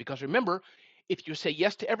opportunities. Because remember, if you say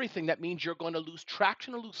yes to everything, that means you're going to lose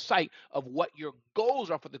traction or lose sight of what your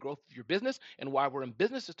goals are for the growth of your business. And why we're in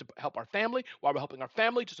business is to help our family, why we're helping our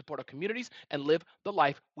family to support our communities and live the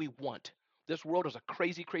life we want. This world is a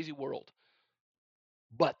crazy, crazy world,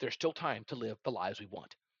 but there's still time to live the lives we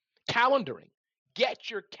want. Calendaring.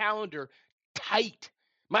 Get your calendar tight.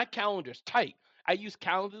 My calendar is tight. I use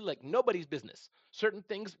Calendly like nobody's business. Certain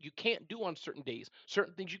things you can't do on certain days.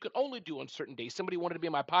 Certain things you can only do on certain days. Somebody wanted to be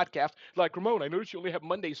on my podcast, like, Ramon, I noticed you only have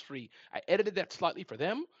Mondays free. I edited that slightly for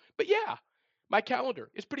them. But yeah, my calendar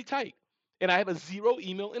is pretty tight. And I have a zero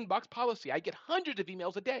email inbox policy. I get hundreds of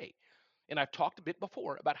emails a day. And I've talked a bit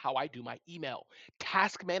before about how I do my email.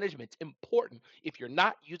 Task management's important. If you're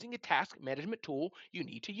not using a task management tool, you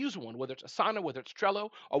need to use one, whether it's Asana, whether it's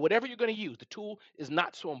Trello, or whatever you're going to use. The tool is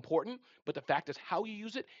not so important, but the fact is how you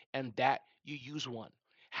use it and that you use one.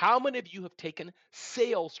 How many of you have taken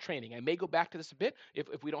sales training? I may go back to this a bit.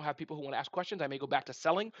 If we don't have people who want to ask questions, I may go back to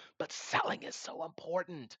selling, but selling is so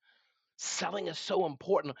important. Selling is so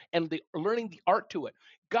important, and learning the art to it.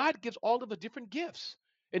 God gives all of us different gifts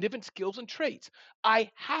and different skills and traits. I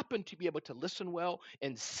happen to be able to listen well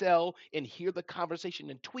and sell and hear the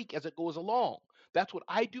conversation and tweak as it goes along. That's what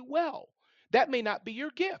I do well. That may not be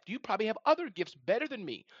your gift. You probably have other gifts better than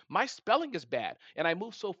me. My spelling is bad, and I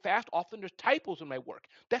move so fast, often there's typos in my work.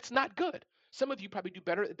 That's not good. Some of you probably do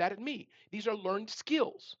better at that than me. These are learned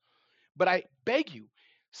skills. But I beg you,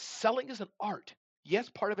 selling is an art. Yes,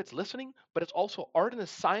 part of it's listening, but it's also art and a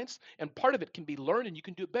science, and part of it can be learned and you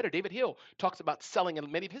can do it better. David Hill talks about selling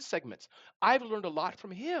in many of his segments. I've learned a lot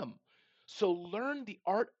from him. So learn the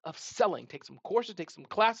art of selling. Take some courses, take some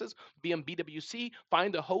classes, be on BWC,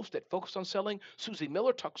 find a host that focuses on selling. Susie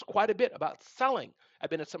Miller talks quite a bit about selling.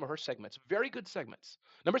 I've been in some of her segments, very good segments.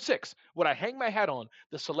 Number 6, what I hang my hat on,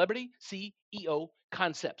 the celebrity CEO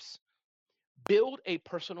concepts. Build a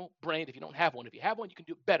personal brand if you don't have one. If you have one, you can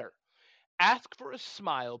do it better. Ask for a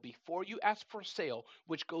smile before you ask for a sale,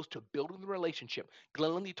 which goes to building the relationship.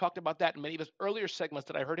 Glenn Lundy talked about that in many of his earlier segments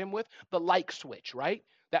that I heard him with, the like switch, right?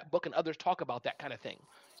 That book and others talk about that kind of thing.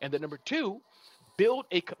 And then number 2, build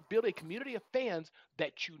a community of fans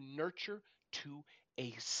that you nurture to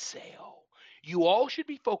a sale. You all should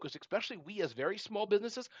be focused, especially we as very small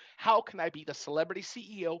businesses. How can I be the celebrity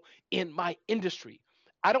CEO in my industry?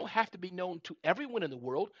 I don't have to be known to everyone in the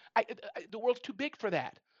world. The world's too big for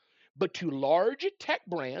that. But to large tech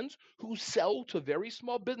brands who sell to very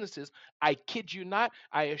small businesses, I kid you not,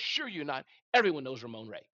 I assure you not, everyone knows Ramon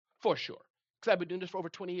Ray, for sure. Because I've been doing this for over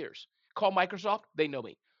 20 years. Call Microsoft, they know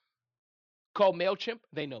me. Call MailChimp,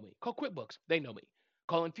 they know me. Call QuickBooks, they know me.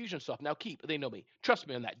 Call Infusionsoft, now Keep, they know me. Trust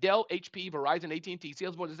me on that. Dell, HP, Verizon, AT&T,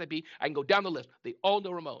 Salesforce, SAP, I can go down the list. They all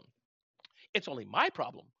know Ramon. It's only my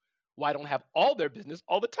problem why I don't have all their business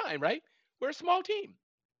all the time, right? We're a small team.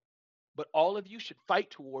 But all of you should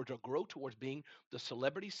fight towards or grow towards being the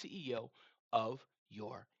celebrity CEO of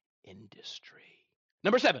your industry.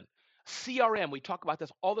 Number 7, CRM. We talk about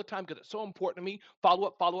this all the time because it's so important to me. Follow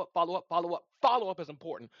up, follow up, follow up, follow up. Follow up is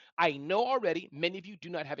important. I know already many of you do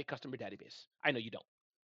not have a customer database. I know you don't.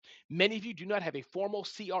 Many of you do not have a formal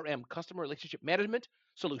CRM, customer relationship management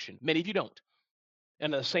solution. Many of you don't.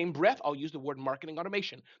 And in the same breath, I'll use the word marketing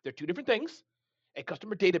automation. They're two different things. A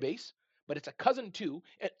customer database, but it's a cousin to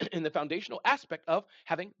in the foundational aspect of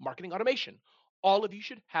having marketing automation. All of you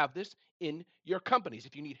should have this in your companies.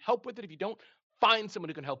 If you need help with it, if you don't, find someone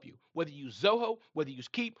who can help you. Whether you use Zoho, whether you use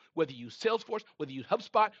Keep, whether you use Salesforce, whether you use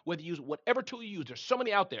HubSpot, whether you use whatever tool you use, there's so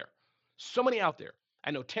many out there. So many out there. I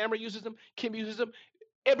know Tamara uses them, Kim uses them.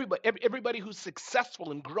 Everybody who's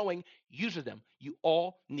successful in growing uses them. You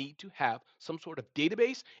all need to have some sort of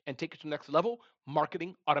database and take it to the next level,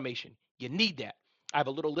 marketing automation. You need that. I have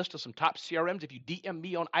a little list of some top CRMs. If you DM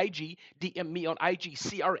me on IG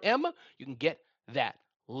CRM, you can get that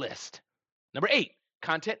list. Number 8,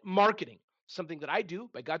 content marketing. Something that I do.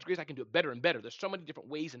 By God's grace, I can do it better and better. There's so many different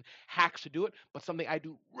ways and hacks to do it, but something I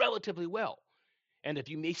do relatively well. And if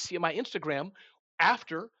you may see on my Instagram,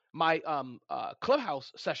 after my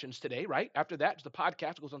Clubhouse sessions today, right? After that, the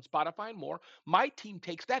podcast goes on Spotify and more. My team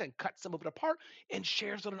takes that and cuts some of it apart and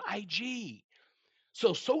shares it on IG.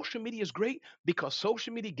 So social media is great because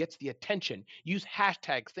social media gets the attention. Use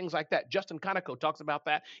hashtags, things like that. Justin Conoco talks about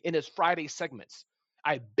that in his Friday segments.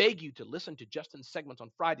 I beg you to listen to Justin's segments on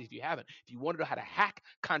Fridays if you haven't. If you want to know how to hack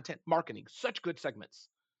content marketing, such good segments.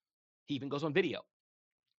 He even goes on video.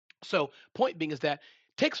 So point being is that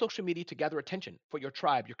take social media to gather attention for your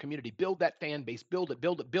tribe, your community. Build that fan base. Build it,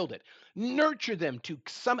 build it, build it. Nurture them to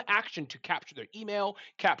some action to capture their email,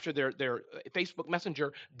 capture their Facebook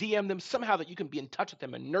Messenger, DM them somehow that you can be in touch with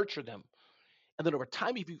them and nurture them. And then over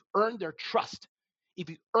time, if you've earned their trust,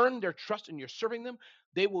 and you're serving them,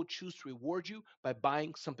 they will choose to reward you by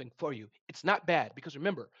buying something for you. It's not bad because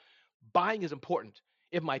remember, buying is important.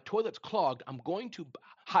 If my toilet's clogged, I'm going to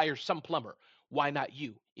hire some plumber. Why not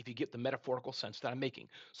you, if you get the metaphorical sense that I'm making?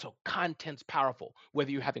 So content's powerful.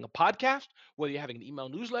 Whether you're having a podcast, whether you're having an email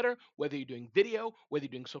newsletter, whether you're doing video, whether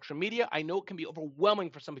you're doing social media, I know it can be overwhelming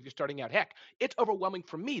for some of you starting out. Heck, it's overwhelming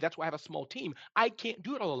for me. That's why I have a small team. I can't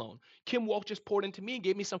do it all alone. Kim Wolf just poured into me and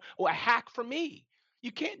gave me a hack for me.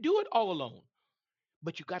 You can't do it all alone,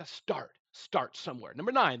 but you got to start somewhere.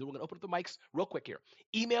 Number 9, then we're going to open up the mics real quick here.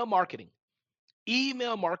 Email marketing.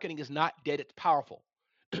 Email marketing is not dead, it's powerful.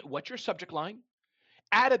 What's your subject line?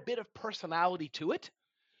 Add a bit of personality to it.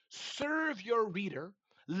 Serve your reader.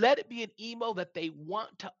 Let it be an email that they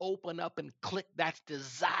want to open up and click. That's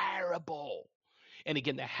desirable. And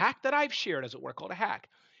again, the hack that I've shared, as it were, called a hack,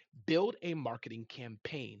 Build a marketing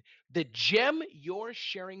campaign. The gem you're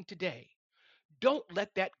sharing today, don't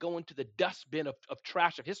let that go into the dustbin of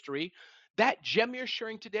trash of history. That gem you're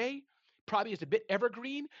sharing today probably is a bit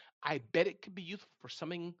evergreen. I bet it could be useful for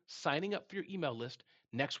something signing up for your email list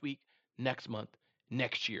next week, next month,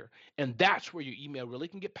 next year. And that's where your email really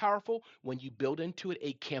can get powerful when you build into it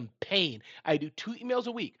a campaign. I do 2 emails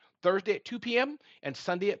a week, Thursday at 2 p.m. and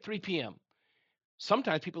Sunday at 3 p.m.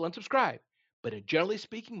 Sometimes people unsubscribe, but generally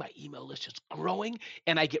speaking, my email list is growing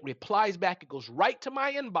and I get replies back. It goes right to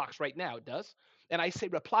my inbox right now. It does. And I say,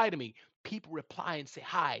 reply to me. People reply and say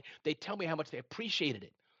hi. They tell me how much they appreciated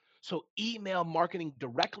it. So email marketing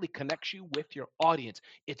directly connects you with your audience.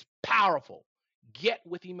 It's powerful. Get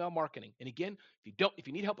with email marketing. And again, if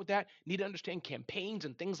you need help with that, need to understand campaigns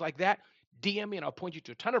and things like that, DM me and I'll point you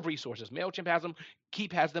to a ton of resources. MailChimp has them,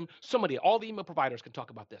 Keep has them. All the email providers can talk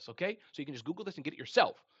about this, okay? So you can just Google this and get it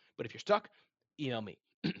yourself. But if you're stuck, email me.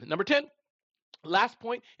 Number 10, last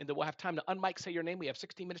point, and then we'll have time to unmic, say your name. We have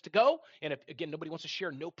 16 minutes to go. And if, again, nobody wants to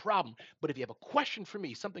share, no problem. But if you have a question for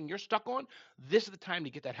me, something you're stuck on, this is the time to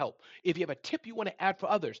get that help. If you have a tip you want to add for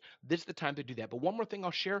others, this is the time to do that. But one more thing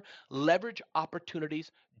I'll share, leverage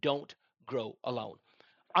opportunities, don't grow alone.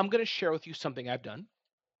 I'm going to share with you something I've done.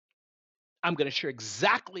 I'm going to share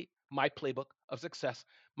exactly my playbook of success,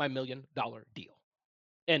 my $1 million deal,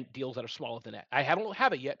 and deals that are smaller than that. I don't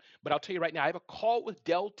have it yet, but I'll tell you right now, I have a call with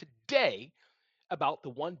Dell today about the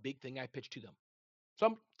one big thing I pitched to them. So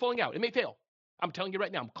I'm falling out. It may fail. I'm telling you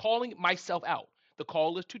right now, I'm calling myself out. The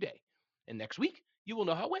call is today. And next week, you will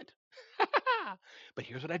know how it went. But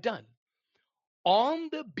here's what I've done. On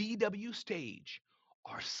the BW stage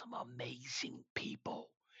are some amazing people.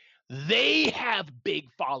 They have big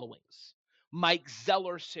followings. Mike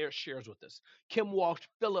Zeller shares with us. Kim Walsh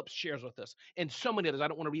Phillips shares with us. And so many others. I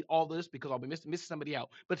don't want to read all this because I'll be missing somebody out.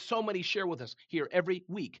 But so many share with us here every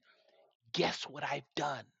week. Guess what I've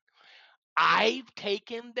done? I've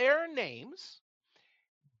taken their names,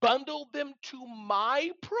 bundled them to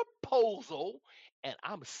my proposal, and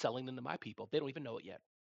I'm selling them to my people. They don't even know it yet.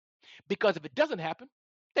 Because if it doesn't happen,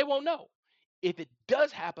 they won't know. If it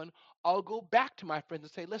does happen, I'll go back to my friends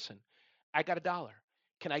and say, listen, I got $1.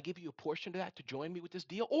 Can I give you a portion of that to join me with this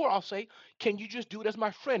deal? Or I'll say, can you just do it as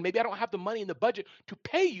my friend? Maybe I don't have the money in the budget to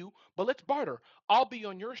pay you, but let's barter. I'll be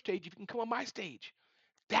on your stage if you can come on my stage.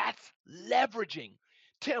 That's leveraging.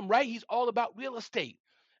 Tim, right? He's all about real estate.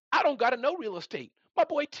 I don't got to know real estate. My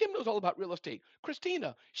boy Tim knows all about real estate.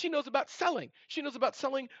 Christina, she knows about selling. She knows about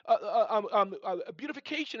selling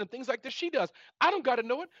beautification and things like this. She does. I don't got to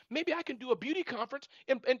know it. Maybe I can do a beauty conference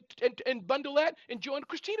and bundle that and join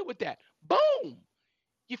Christina with that. Boom.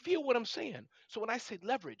 You feel what I'm saying? So when I say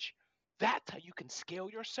leverage, that's how you can scale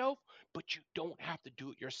yourself, but you don't have to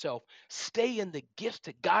do it yourself. Stay in the gifts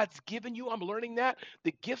that God's given you. I'm learning that.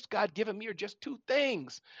 The gifts God given me are just 2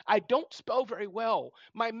 things. I don't spell very well.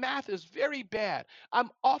 My math is very bad.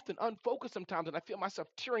 I'm often unfocused sometimes, and I feel myself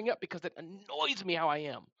tearing up because it annoys me how I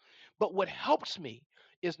am. But what helps me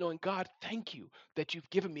is knowing, God, thank you that you've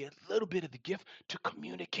given me a little bit of the gift to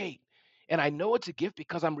communicate. And I know it's a gift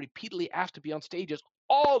because I'm repeatedly asked to be on stages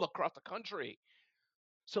all across the country.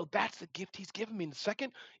 So that's the gift he's given me. And the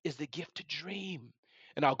second is the gift to dream.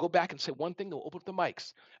 And I'll go back and say one thing, they'll open up the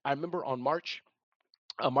mics. I remember on March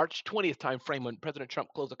 20th time frame when President Trump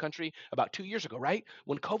closed the country about 2 years ago, right?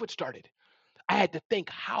 When COVID started, I had to think,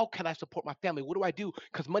 how can I support my family? What do I do?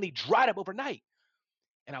 Because money dried up overnight.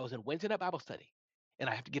 And I was in Wednesday night Bible study. And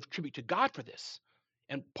I have to give tribute to God for this.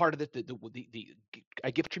 And part of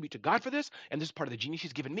I give tribute to God for this. And this is part of the genius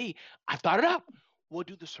he's given me. I thought it up. We'll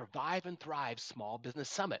do the Survive and Thrive Small Business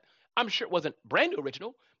Summit. I'm sure it wasn't brand new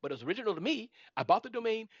original, but it was original to me. I bought the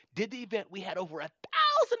domain, did the event. We had over 1,000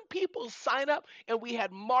 people sign up, and we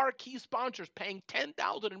had marquee sponsors paying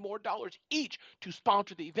 $10,000 and more each to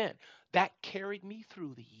sponsor the event. That carried me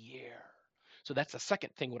through the year. So that's the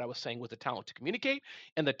second thing, what I was saying, was the talent to communicate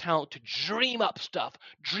and the talent to dream up stuff,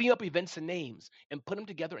 dream up events and names, and put them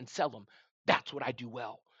together and sell them. That's what I do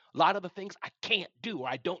well. A lot of the things I can't do or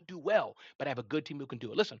I don't do well, but I have a good team who can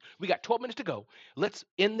do it. Listen, we got 12 minutes to go. Let's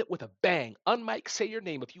end it with a bang. Unmic, say your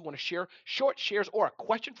name if you want to share short shares or a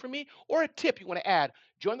question for me or a tip you want to add.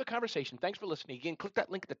 Join the conversation. Thanks for listening. Again, click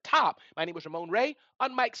that link at the top. My name is Ramon Ray.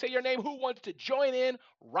 Unmic, say your name. Who wants to join in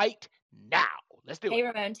right now? Let's do it. Hey,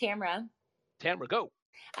 Ramon, Tamra. Tamra, go.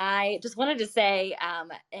 I just wanted to say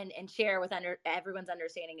and share with everyone's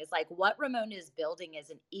understanding is like what Ramon is building is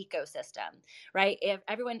an ecosystem, right? If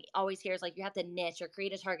everyone always hears like you have to niche or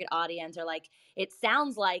create a target audience, or like it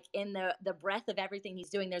sounds like in the breadth of everything he's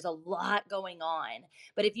doing, there's a lot going on.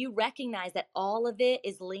 But if you recognize that all of it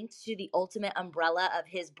is linked to the ultimate umbrella of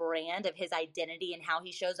his brand, of his identity, and how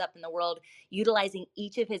he shows up in the world, utilizing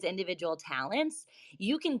each of his individual talents,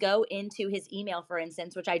 you can go into his email, for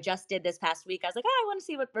instance, which I just did this past week. I was like, oh, I want to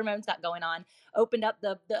see what Ramon's got going on. Opened up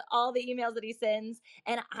the all the emails that he sends,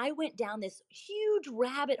 and I went down this huge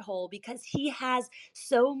rabbit hole because he has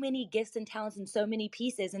so many gifts and talents and so many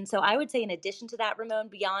pieces. And so I would say, in addition to that, Ramon,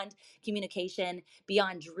 beyond communication,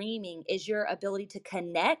 beyond dreaming, is your ability to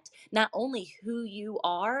connect not only who you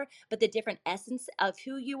are, but the different essence of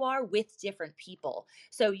who you are with different people.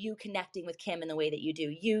 So you connecting with Kim in the way that you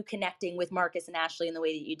do, you connecting with Marcus and Ashley in the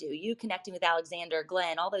way that you do, you connecting with Alexander,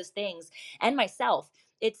 Glenn, all those things, and myself.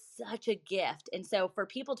 It's such a gift. And so for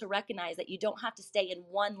people to recognize that you don't have to stay in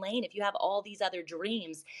one lane if you have all these other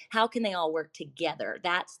dreams, how can they all work together?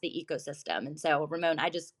 That's the ecosystem. And so, Ramon,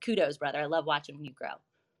 I just kudos, brother. I love watching when you grow.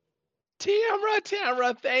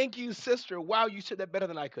 Tamara, thank you, sister. Wow, you said that better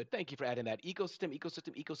than I could. Thank you for adding that.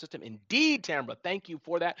 Ecosystem. Indeed, Tamara. Thank you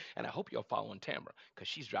for that. And I hope you're following Tamara because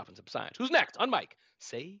she's dropping some signs. Who's next? On mic.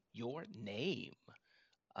 Say your name.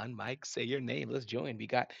 On mic, say your name. Let's join. We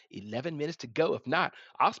got 11 minutes to go. If not,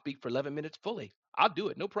 I'll speak for 11 minutes fully. I'll do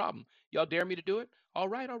it. No problem. Y'all dare me to do it? All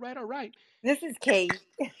right. This is Kate.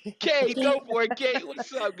 Kate, go for it. Kate,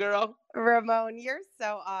 what's up, girl? Ramon, you're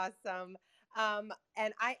so awesome.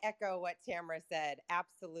 And I echo what Tamara said.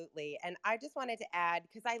 Absolutely. And I just wanted to add,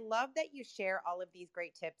 because I love that you share all of these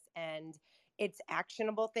great tips and it's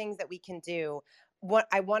actionable things that we can do. What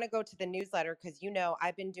I want to go to the newsletter because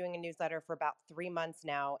I've been doing a newsletter for about 3 months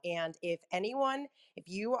now. And if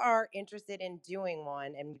you are interested in doing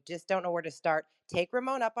one and you just don't know where to start, take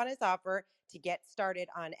Ramon up on his offer to get started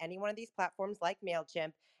on any one of these platforms like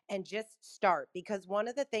MailChimp and just start. Because one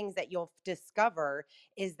of the things that you'll discover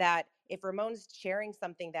is that if Ramon's sharing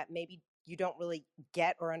something that maybe you don't really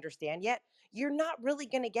get or understand yet, you're not really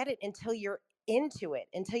going to get it until you're into it,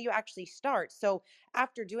 until you actually start. So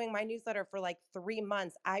after doing my newsletter for like 3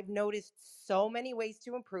 months, I've noticed so many ways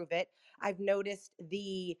to improve it. I've noticed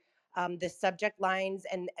the subject lines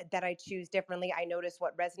and that I choose differently. I notice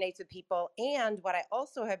what resonates with people. And what I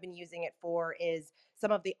also have been using it for is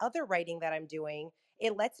some of the other writing that I'm doing.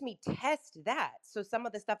 It lets me test that. So some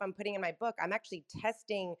of the stuff I'm putting in my book, I'm actually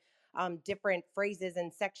testing different phrases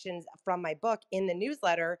and sections from my book in the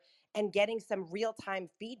newsletter and getting some real time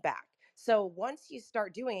feedback. So once you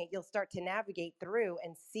start doing it, you'll start to navigate through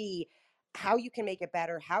and see how you can make it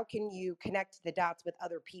better. How can you connect the dots with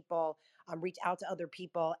other people, reach out to other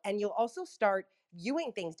people, and you'll also start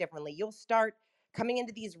viewing things differently. You'll start coming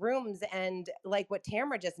into these rooms and like what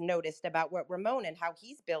Tamara just noticed about what Ramon and how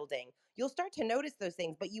he's building. You'll start to notice those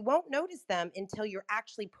things, but you won't notice them until you're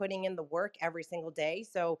actually putting in the work every single day.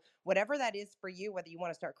 So whatever that is for you, whether you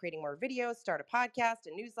want to start creating more videos, start a podcast,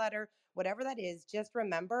 a newsletter, whatever that is, just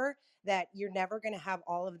remember that you're never going to have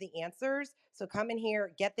all of the answers. So come in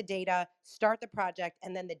here, get the data, start the project,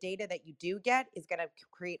 and then the data that you do get is going to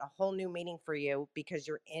create a whole new meaning for you because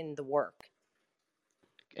you're in the work.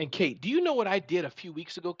 And Kate, do you know what I did a few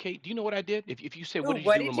weeks ago, Kate? Do you know what I did? If you say, Ooh, what did you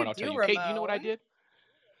what do, did Ramon? you I'll tell do, you. Kate, do you know what I Ramon? did?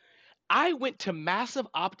 I went to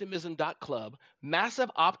massiveoptimism.club,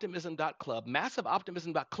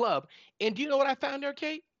 massiveoptimism.club, and do you know what I found there,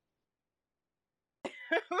 Kate?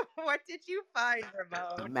 What did you find,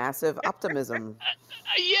 Ramon? Massive optimism.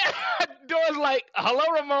 Yeah, Dora's like, hello,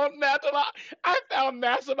 Ramon. I found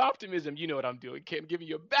massive optimism. You know what I'm doing, Kate. I'm giving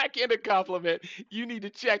you a backhanded compliment. You need to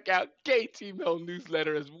check out Kate's email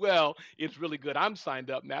newsletter as well. It's really good. I'm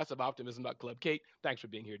signed up, massiveoptimism.club. Kate, thanks for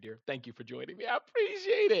being here, dear. Thank you for joining me. I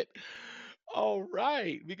appreciate it. All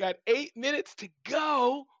right, we got 8 minutes to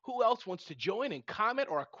go. Who else wants to join and comment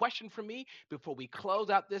or a question for me before we close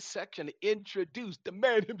out this section to introduce the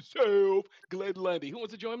man himself, Glenn Lundy? Who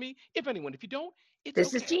wants to join me? If anyone, if you don't, it's This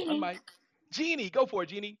okay. is Jeannie. On my Jeannie, go for it,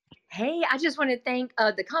 Jeannie. Hey, I just want to thank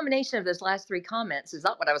the combination of those last 3 comments is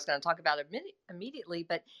not what I was going to talk about immediately,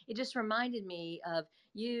 but it just reminded me of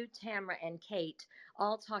you, Tamara, and Kate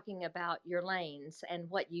all talking about your lanes and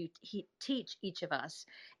what you teach each of us,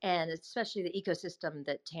 and especially the ecosystem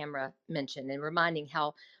that Tamara mentioned, and reminding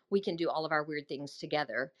how we can do all of our weird things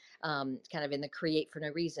together, kind of in the create for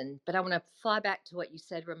no reason. But I want to fly back to what you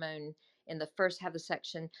said, Ramon, in the first half of the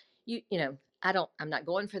section. I'm not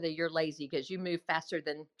going for the you're lazy because you move faster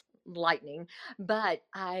than lightning, but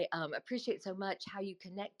I appreciate so much how you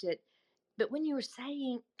connect it. But when you were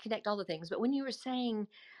saying connect all the things, but when you were saying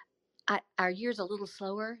our year's a little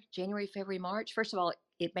slower. January, February, March. First of all,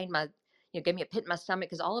 it made my, gave me a pit in my stomach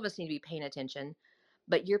because all of us need to be paying attention.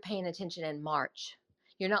 But you're paying attention in March.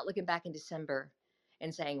 You're not looking back in December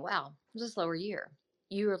and saying, wow, it was a slower year.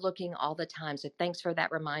 You are looking all the time. So thanks for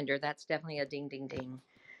that reminder. That's definitely a ding, ding, ding.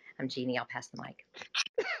 I'm Jeannie. I'll pass the mic.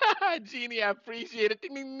 Jeannie, I appreciate it.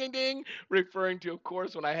 Ding, ding, ding, ding. Referring to, of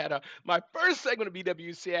course, when I had my first segment of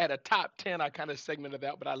BWC, I had a top 10. I kind of segmented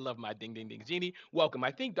that, but I love my ding, ding, ding. Jeannie, welcome.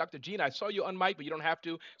 I think, Dr. Jeannie, I saw you on mic, but you don't have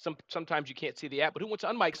to. Sometimes you can't see the app. But who wants to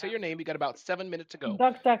unmic? Say your name. You got about 7 minutes to go.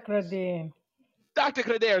 Dr. Claudine. Dr.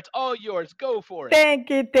 Claudine, it's all yours. Go for it. Thank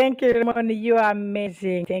you, Ramon. You are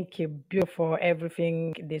amazing. Thank you, beautiful.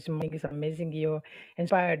 Everything this morning is amazing. You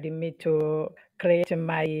inspired me to create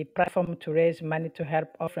my platform to raise money to help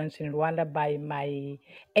orphans in Rwanda by my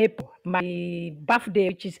birthday,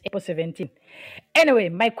 which is April 17. Anyway,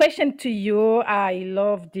 my question to you, I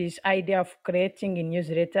love this idea of creating a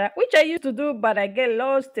newsletter, which I used to do, but I get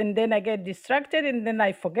lost and then I get distracted and then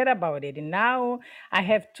I forget about it. And now I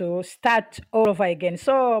have to start all over again.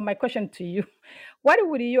 So my question to you, what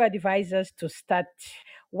would you advise us to start?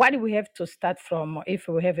 What do we have to start from if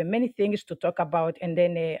we have many things to talk about? And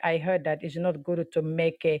then I heard that it's not good to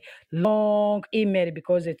make a long email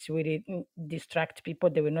because it will distract people.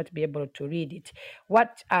 They will not be able to read it.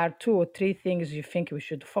 What are 2 or 3 things you think we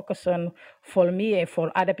should focus on for me and for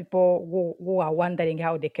other people who are wondering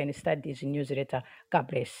how they can start this newsletter? God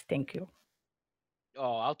bless. Thank you.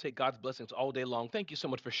 Oh, I'll take God's blessings all day long. Thank you so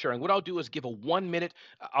much for sharing. What I'll do is give a 1 minute,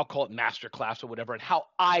 I'll call it master class or whatever, and how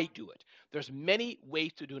I do it. There's many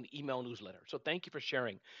ways to do an email newsletter. So thank you for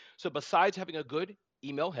sharing. So besides having a good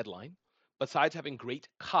email headline, besides having great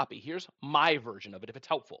copy, here's my version of it if it's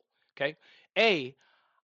helpful. Okay. A,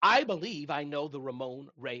 I believe I know the Ramon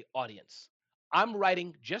Ray audience. I'm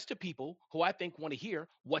writing just to people who I think want to hear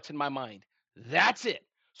what's in my mind. That's it.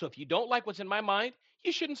 So if you don't like what's in my mind,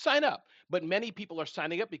 you shouldn't sign up. But many people are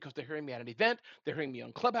signing up because they're hearing me at an event, they're hearing me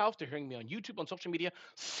on Clubhouse, they're hearing me on YouTube, on social media.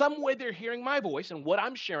 Some way they're hearing my voice and what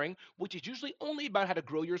I'm sharing, which is usually only about how to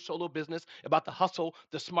grow your solo business, about the hustle,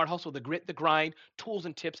 the smart hustle, the grit, the grind, tools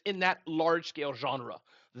and tips in that large scale genre.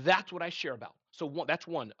 That's what I share about. So that's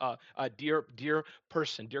one. Dear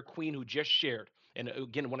person, dear queen who just shared. And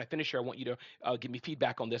again, when I finish here, I want you to give me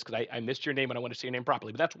feedback on this because I missed your name and I want to say your name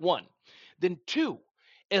properly. But that's one. Then two,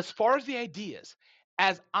 as far as the ideas,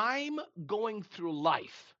 as I'm going through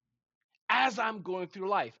life,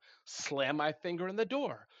 slam my finger in the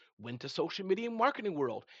door, went to social media and marketing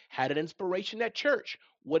world, had an inspiration at church,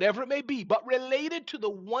 whatever it may be, but related to the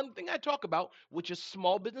one thing I talk about, which is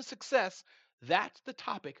small business success, that's the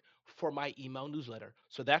topic for my email newsletter.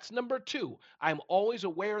 So that's number two. I'm always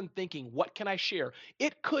aware and thinking, what can I share?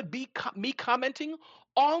 It could be me commenting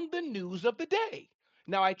on the news of the day.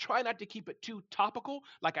 Now, I try not to keep it too topical,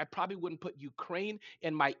 like I probably wouldn't put Ukraine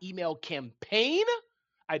in my email campaign.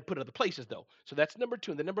 I'd put other places though. So that's number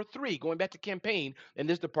two. And then number three, going back to campaign, and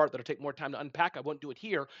this is the part that'll take more time to unpack. I won't do it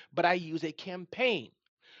here, but I use a campaign.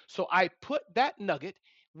 So I put that nugget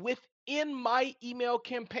within my email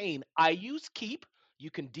campaign. I use Keep. You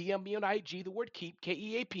can DM me on IG the word Keep,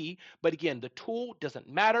 KEAP. But again, the tool doesn't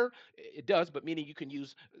matter. It does, but meaning you can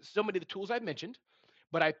use so many of the tools I've mentioned.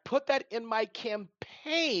 But I put that in my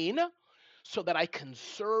campaign so that I can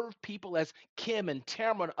serve people, as Kim and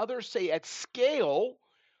Tamara and others say, at scale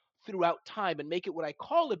throughout time and make it what I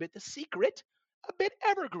call a bit the secret, a bit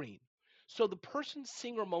evergreen. So the person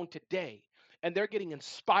seeing Ramon today and they're getting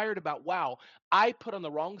inspired about, wow, I put on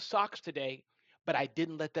the wrong socks today, but I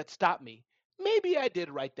didn't let that stop me. Maybe I did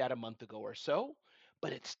write that a month ago or so,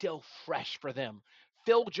 but it's still fresh for them.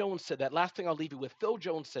 Phil Jones said that. Last thing I'll leave you with. Phil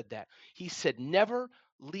Jones said that. He said, never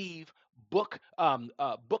leave book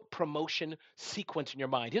promotion sequence in your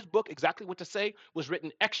mind. His book, Exactly What to Say, was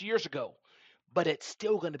written X years ago, but it's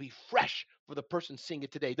still going to be fresh for the person seeing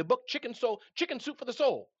it today. The book Chicken Soup for the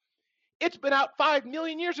Soul. It's been out 5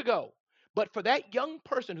 million years ago. But for that young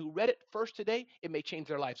person who read it first today, it may change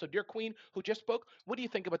their life. So, dear Queen who just spoke, what do you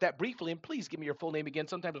think about that briefly? And please give me your full name again.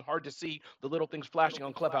 Sometimes it's hard to see the little things flashing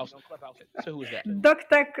on Clubhouse. So, who is that?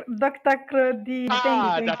 Dr. Claudine,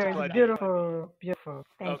 thank you. Dr. It's Claudine. beautiful.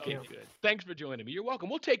 Thank Okay, you. good. Thanks for joining me. You're welcome.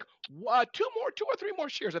 We'll take two or three more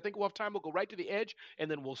shares. I think we'll have time. We'll go right to the edge, and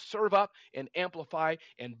then we'll serve up and amplify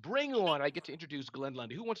and bring on. I get to introduce Glenn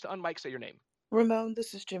Lundy. Who wants to unmic? Say your name. Ramon,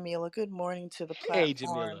 this is Jamila. Good morning to the Hey,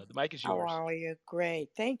 platform. Jamila. The mic is How yours. are you? Great.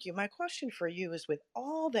 Thank you. My question for you is, with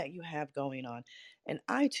all that you have going on, and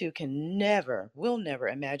I too will never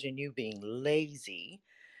imagine you being lazy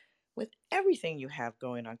with everything you have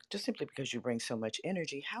going on, just simply because you bring so much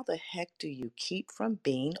energy. How the heck do you keep from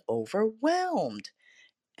being overwhelmed?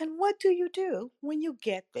 And what do you do when you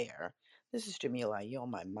get there? This is Jamila. I yield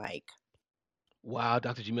my mic. Wow,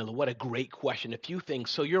 Dr. Jamila, what a great question. A few things.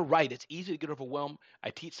 So you're right. It's easy to get overwhelmed. I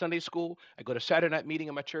teach Sunday school. I go to Saturday night meeting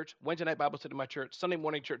in my church, Wednesday night Bible study in my church, Sunday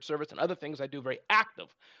morning church service, and other things I do very active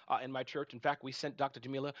in my church. In fact, we sent Dr.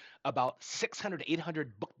 Jamila about 600 to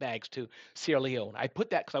 800 book bags to Sierra Leone. I put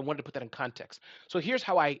that because I wanted to put that in context. So here's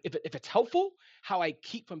how if it's helpful, how I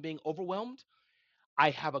keep from being overwhelmed. I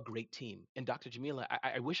have a great team. And Dr. Jamila,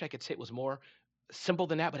 I wish I could say it was more simple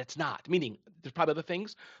than that, but it's not. Meaning, there's probably other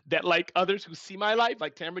things that, like others who see my life,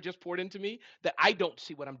 like Tamara just poured into me, that I don't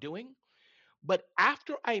see what I'm doing. But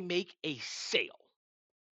after I make a sale,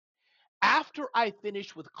 after I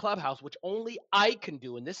finish with Clubhouse, which only I can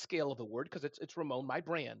do in this scale of the word, because it's Ramon, my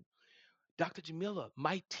brand, Dr. Jamila,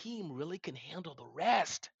 my team really can handle the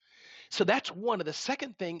rest. So that's one. And the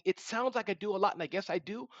second thing, it sounds like I do a lot, and I guess I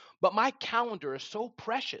do, but my calendar is so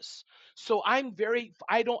precious. So I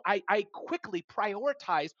quickly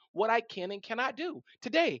prioritize what I can and cannot do.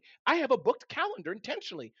 Today, I have a booked calendar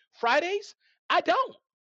intentionally. Fridays, I don't.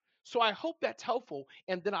 So I hope that's helpful.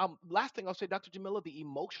 And then last thing I'll say, Dr. Jamila, the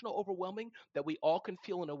emotional overwhelming that we all can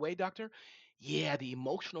feel in a way, doctor. Yeah, the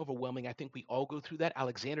emotional overwhelming, I think we all go through that.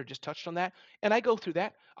 Alexander just touched on that. And I go through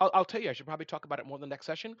that. I'll tell you, I should probably talk about it more in the next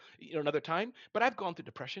session, another time. But I've gone through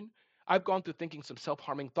depression. I've gone through thinking some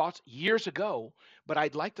self-harming thoughts years ago, but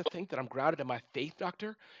I'd like to think that I'm grounded in my faith,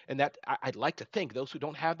 doctor, and that I'd like to think, those who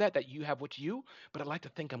don't have that you have what you, but I'd like to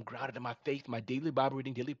think I'm grounded in my faith, my daily Bible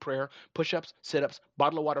reading, daily prayer, push-ups, sit-ups,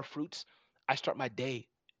 bottle of water, fruits. I start my day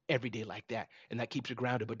every day like that, and that keeps you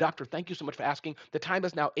grounded. But doctor, thank you so much for asking. The time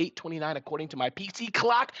is now 8:29 according to my PC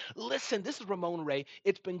clock. Listen, this is Ramon Ray.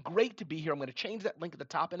 It's been great to be here. I'm going to change that link at the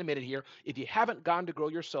top in a minute here. If you haven't gone to Grow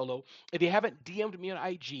Your Solo, if you haven't DM'd me on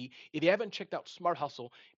IG, if you haven't checked out Smart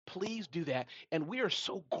Hustle, please do that. And we are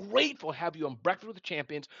so grateful to have you on Breakfast with the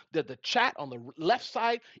Champions. The chat on the left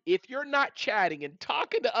side, if you're not chatting and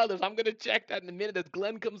talking to others, I'm going to check that in a minute as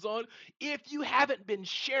Glenn comes on. If you haven't been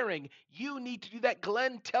sharing, you need to do that.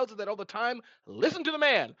 Glenn tells us that all the time. Listen to the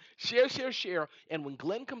man. Share, share, share. And when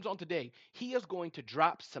Glenn comes on today, he is going to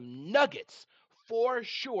drop some nuggets for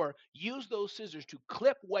sure. Use those scissors to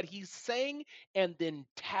clip what he's saying and then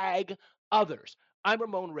tag others. I'm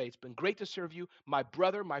Ramon Ray. It's been great to serve you. My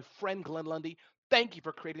brother, my friend, Glenn Lundy. Thank you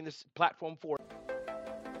for creating this platform for us.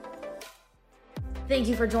 Thank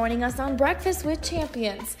you for joining us on Breakfast with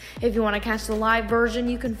Champions. If you want to catch the live version,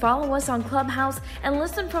 you can follow us on Clubhouse and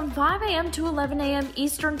listen from 5 a.m. to 11 a.m.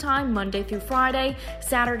 Eastern Time, Monday through Friday,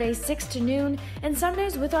 Saturdays 6 to noon, and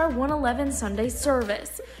Sundays with our 111 Sunday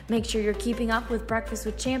service. Make sure you're keeping up with Breakfast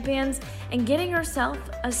with Champions and getting yourself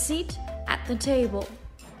a seat at the table.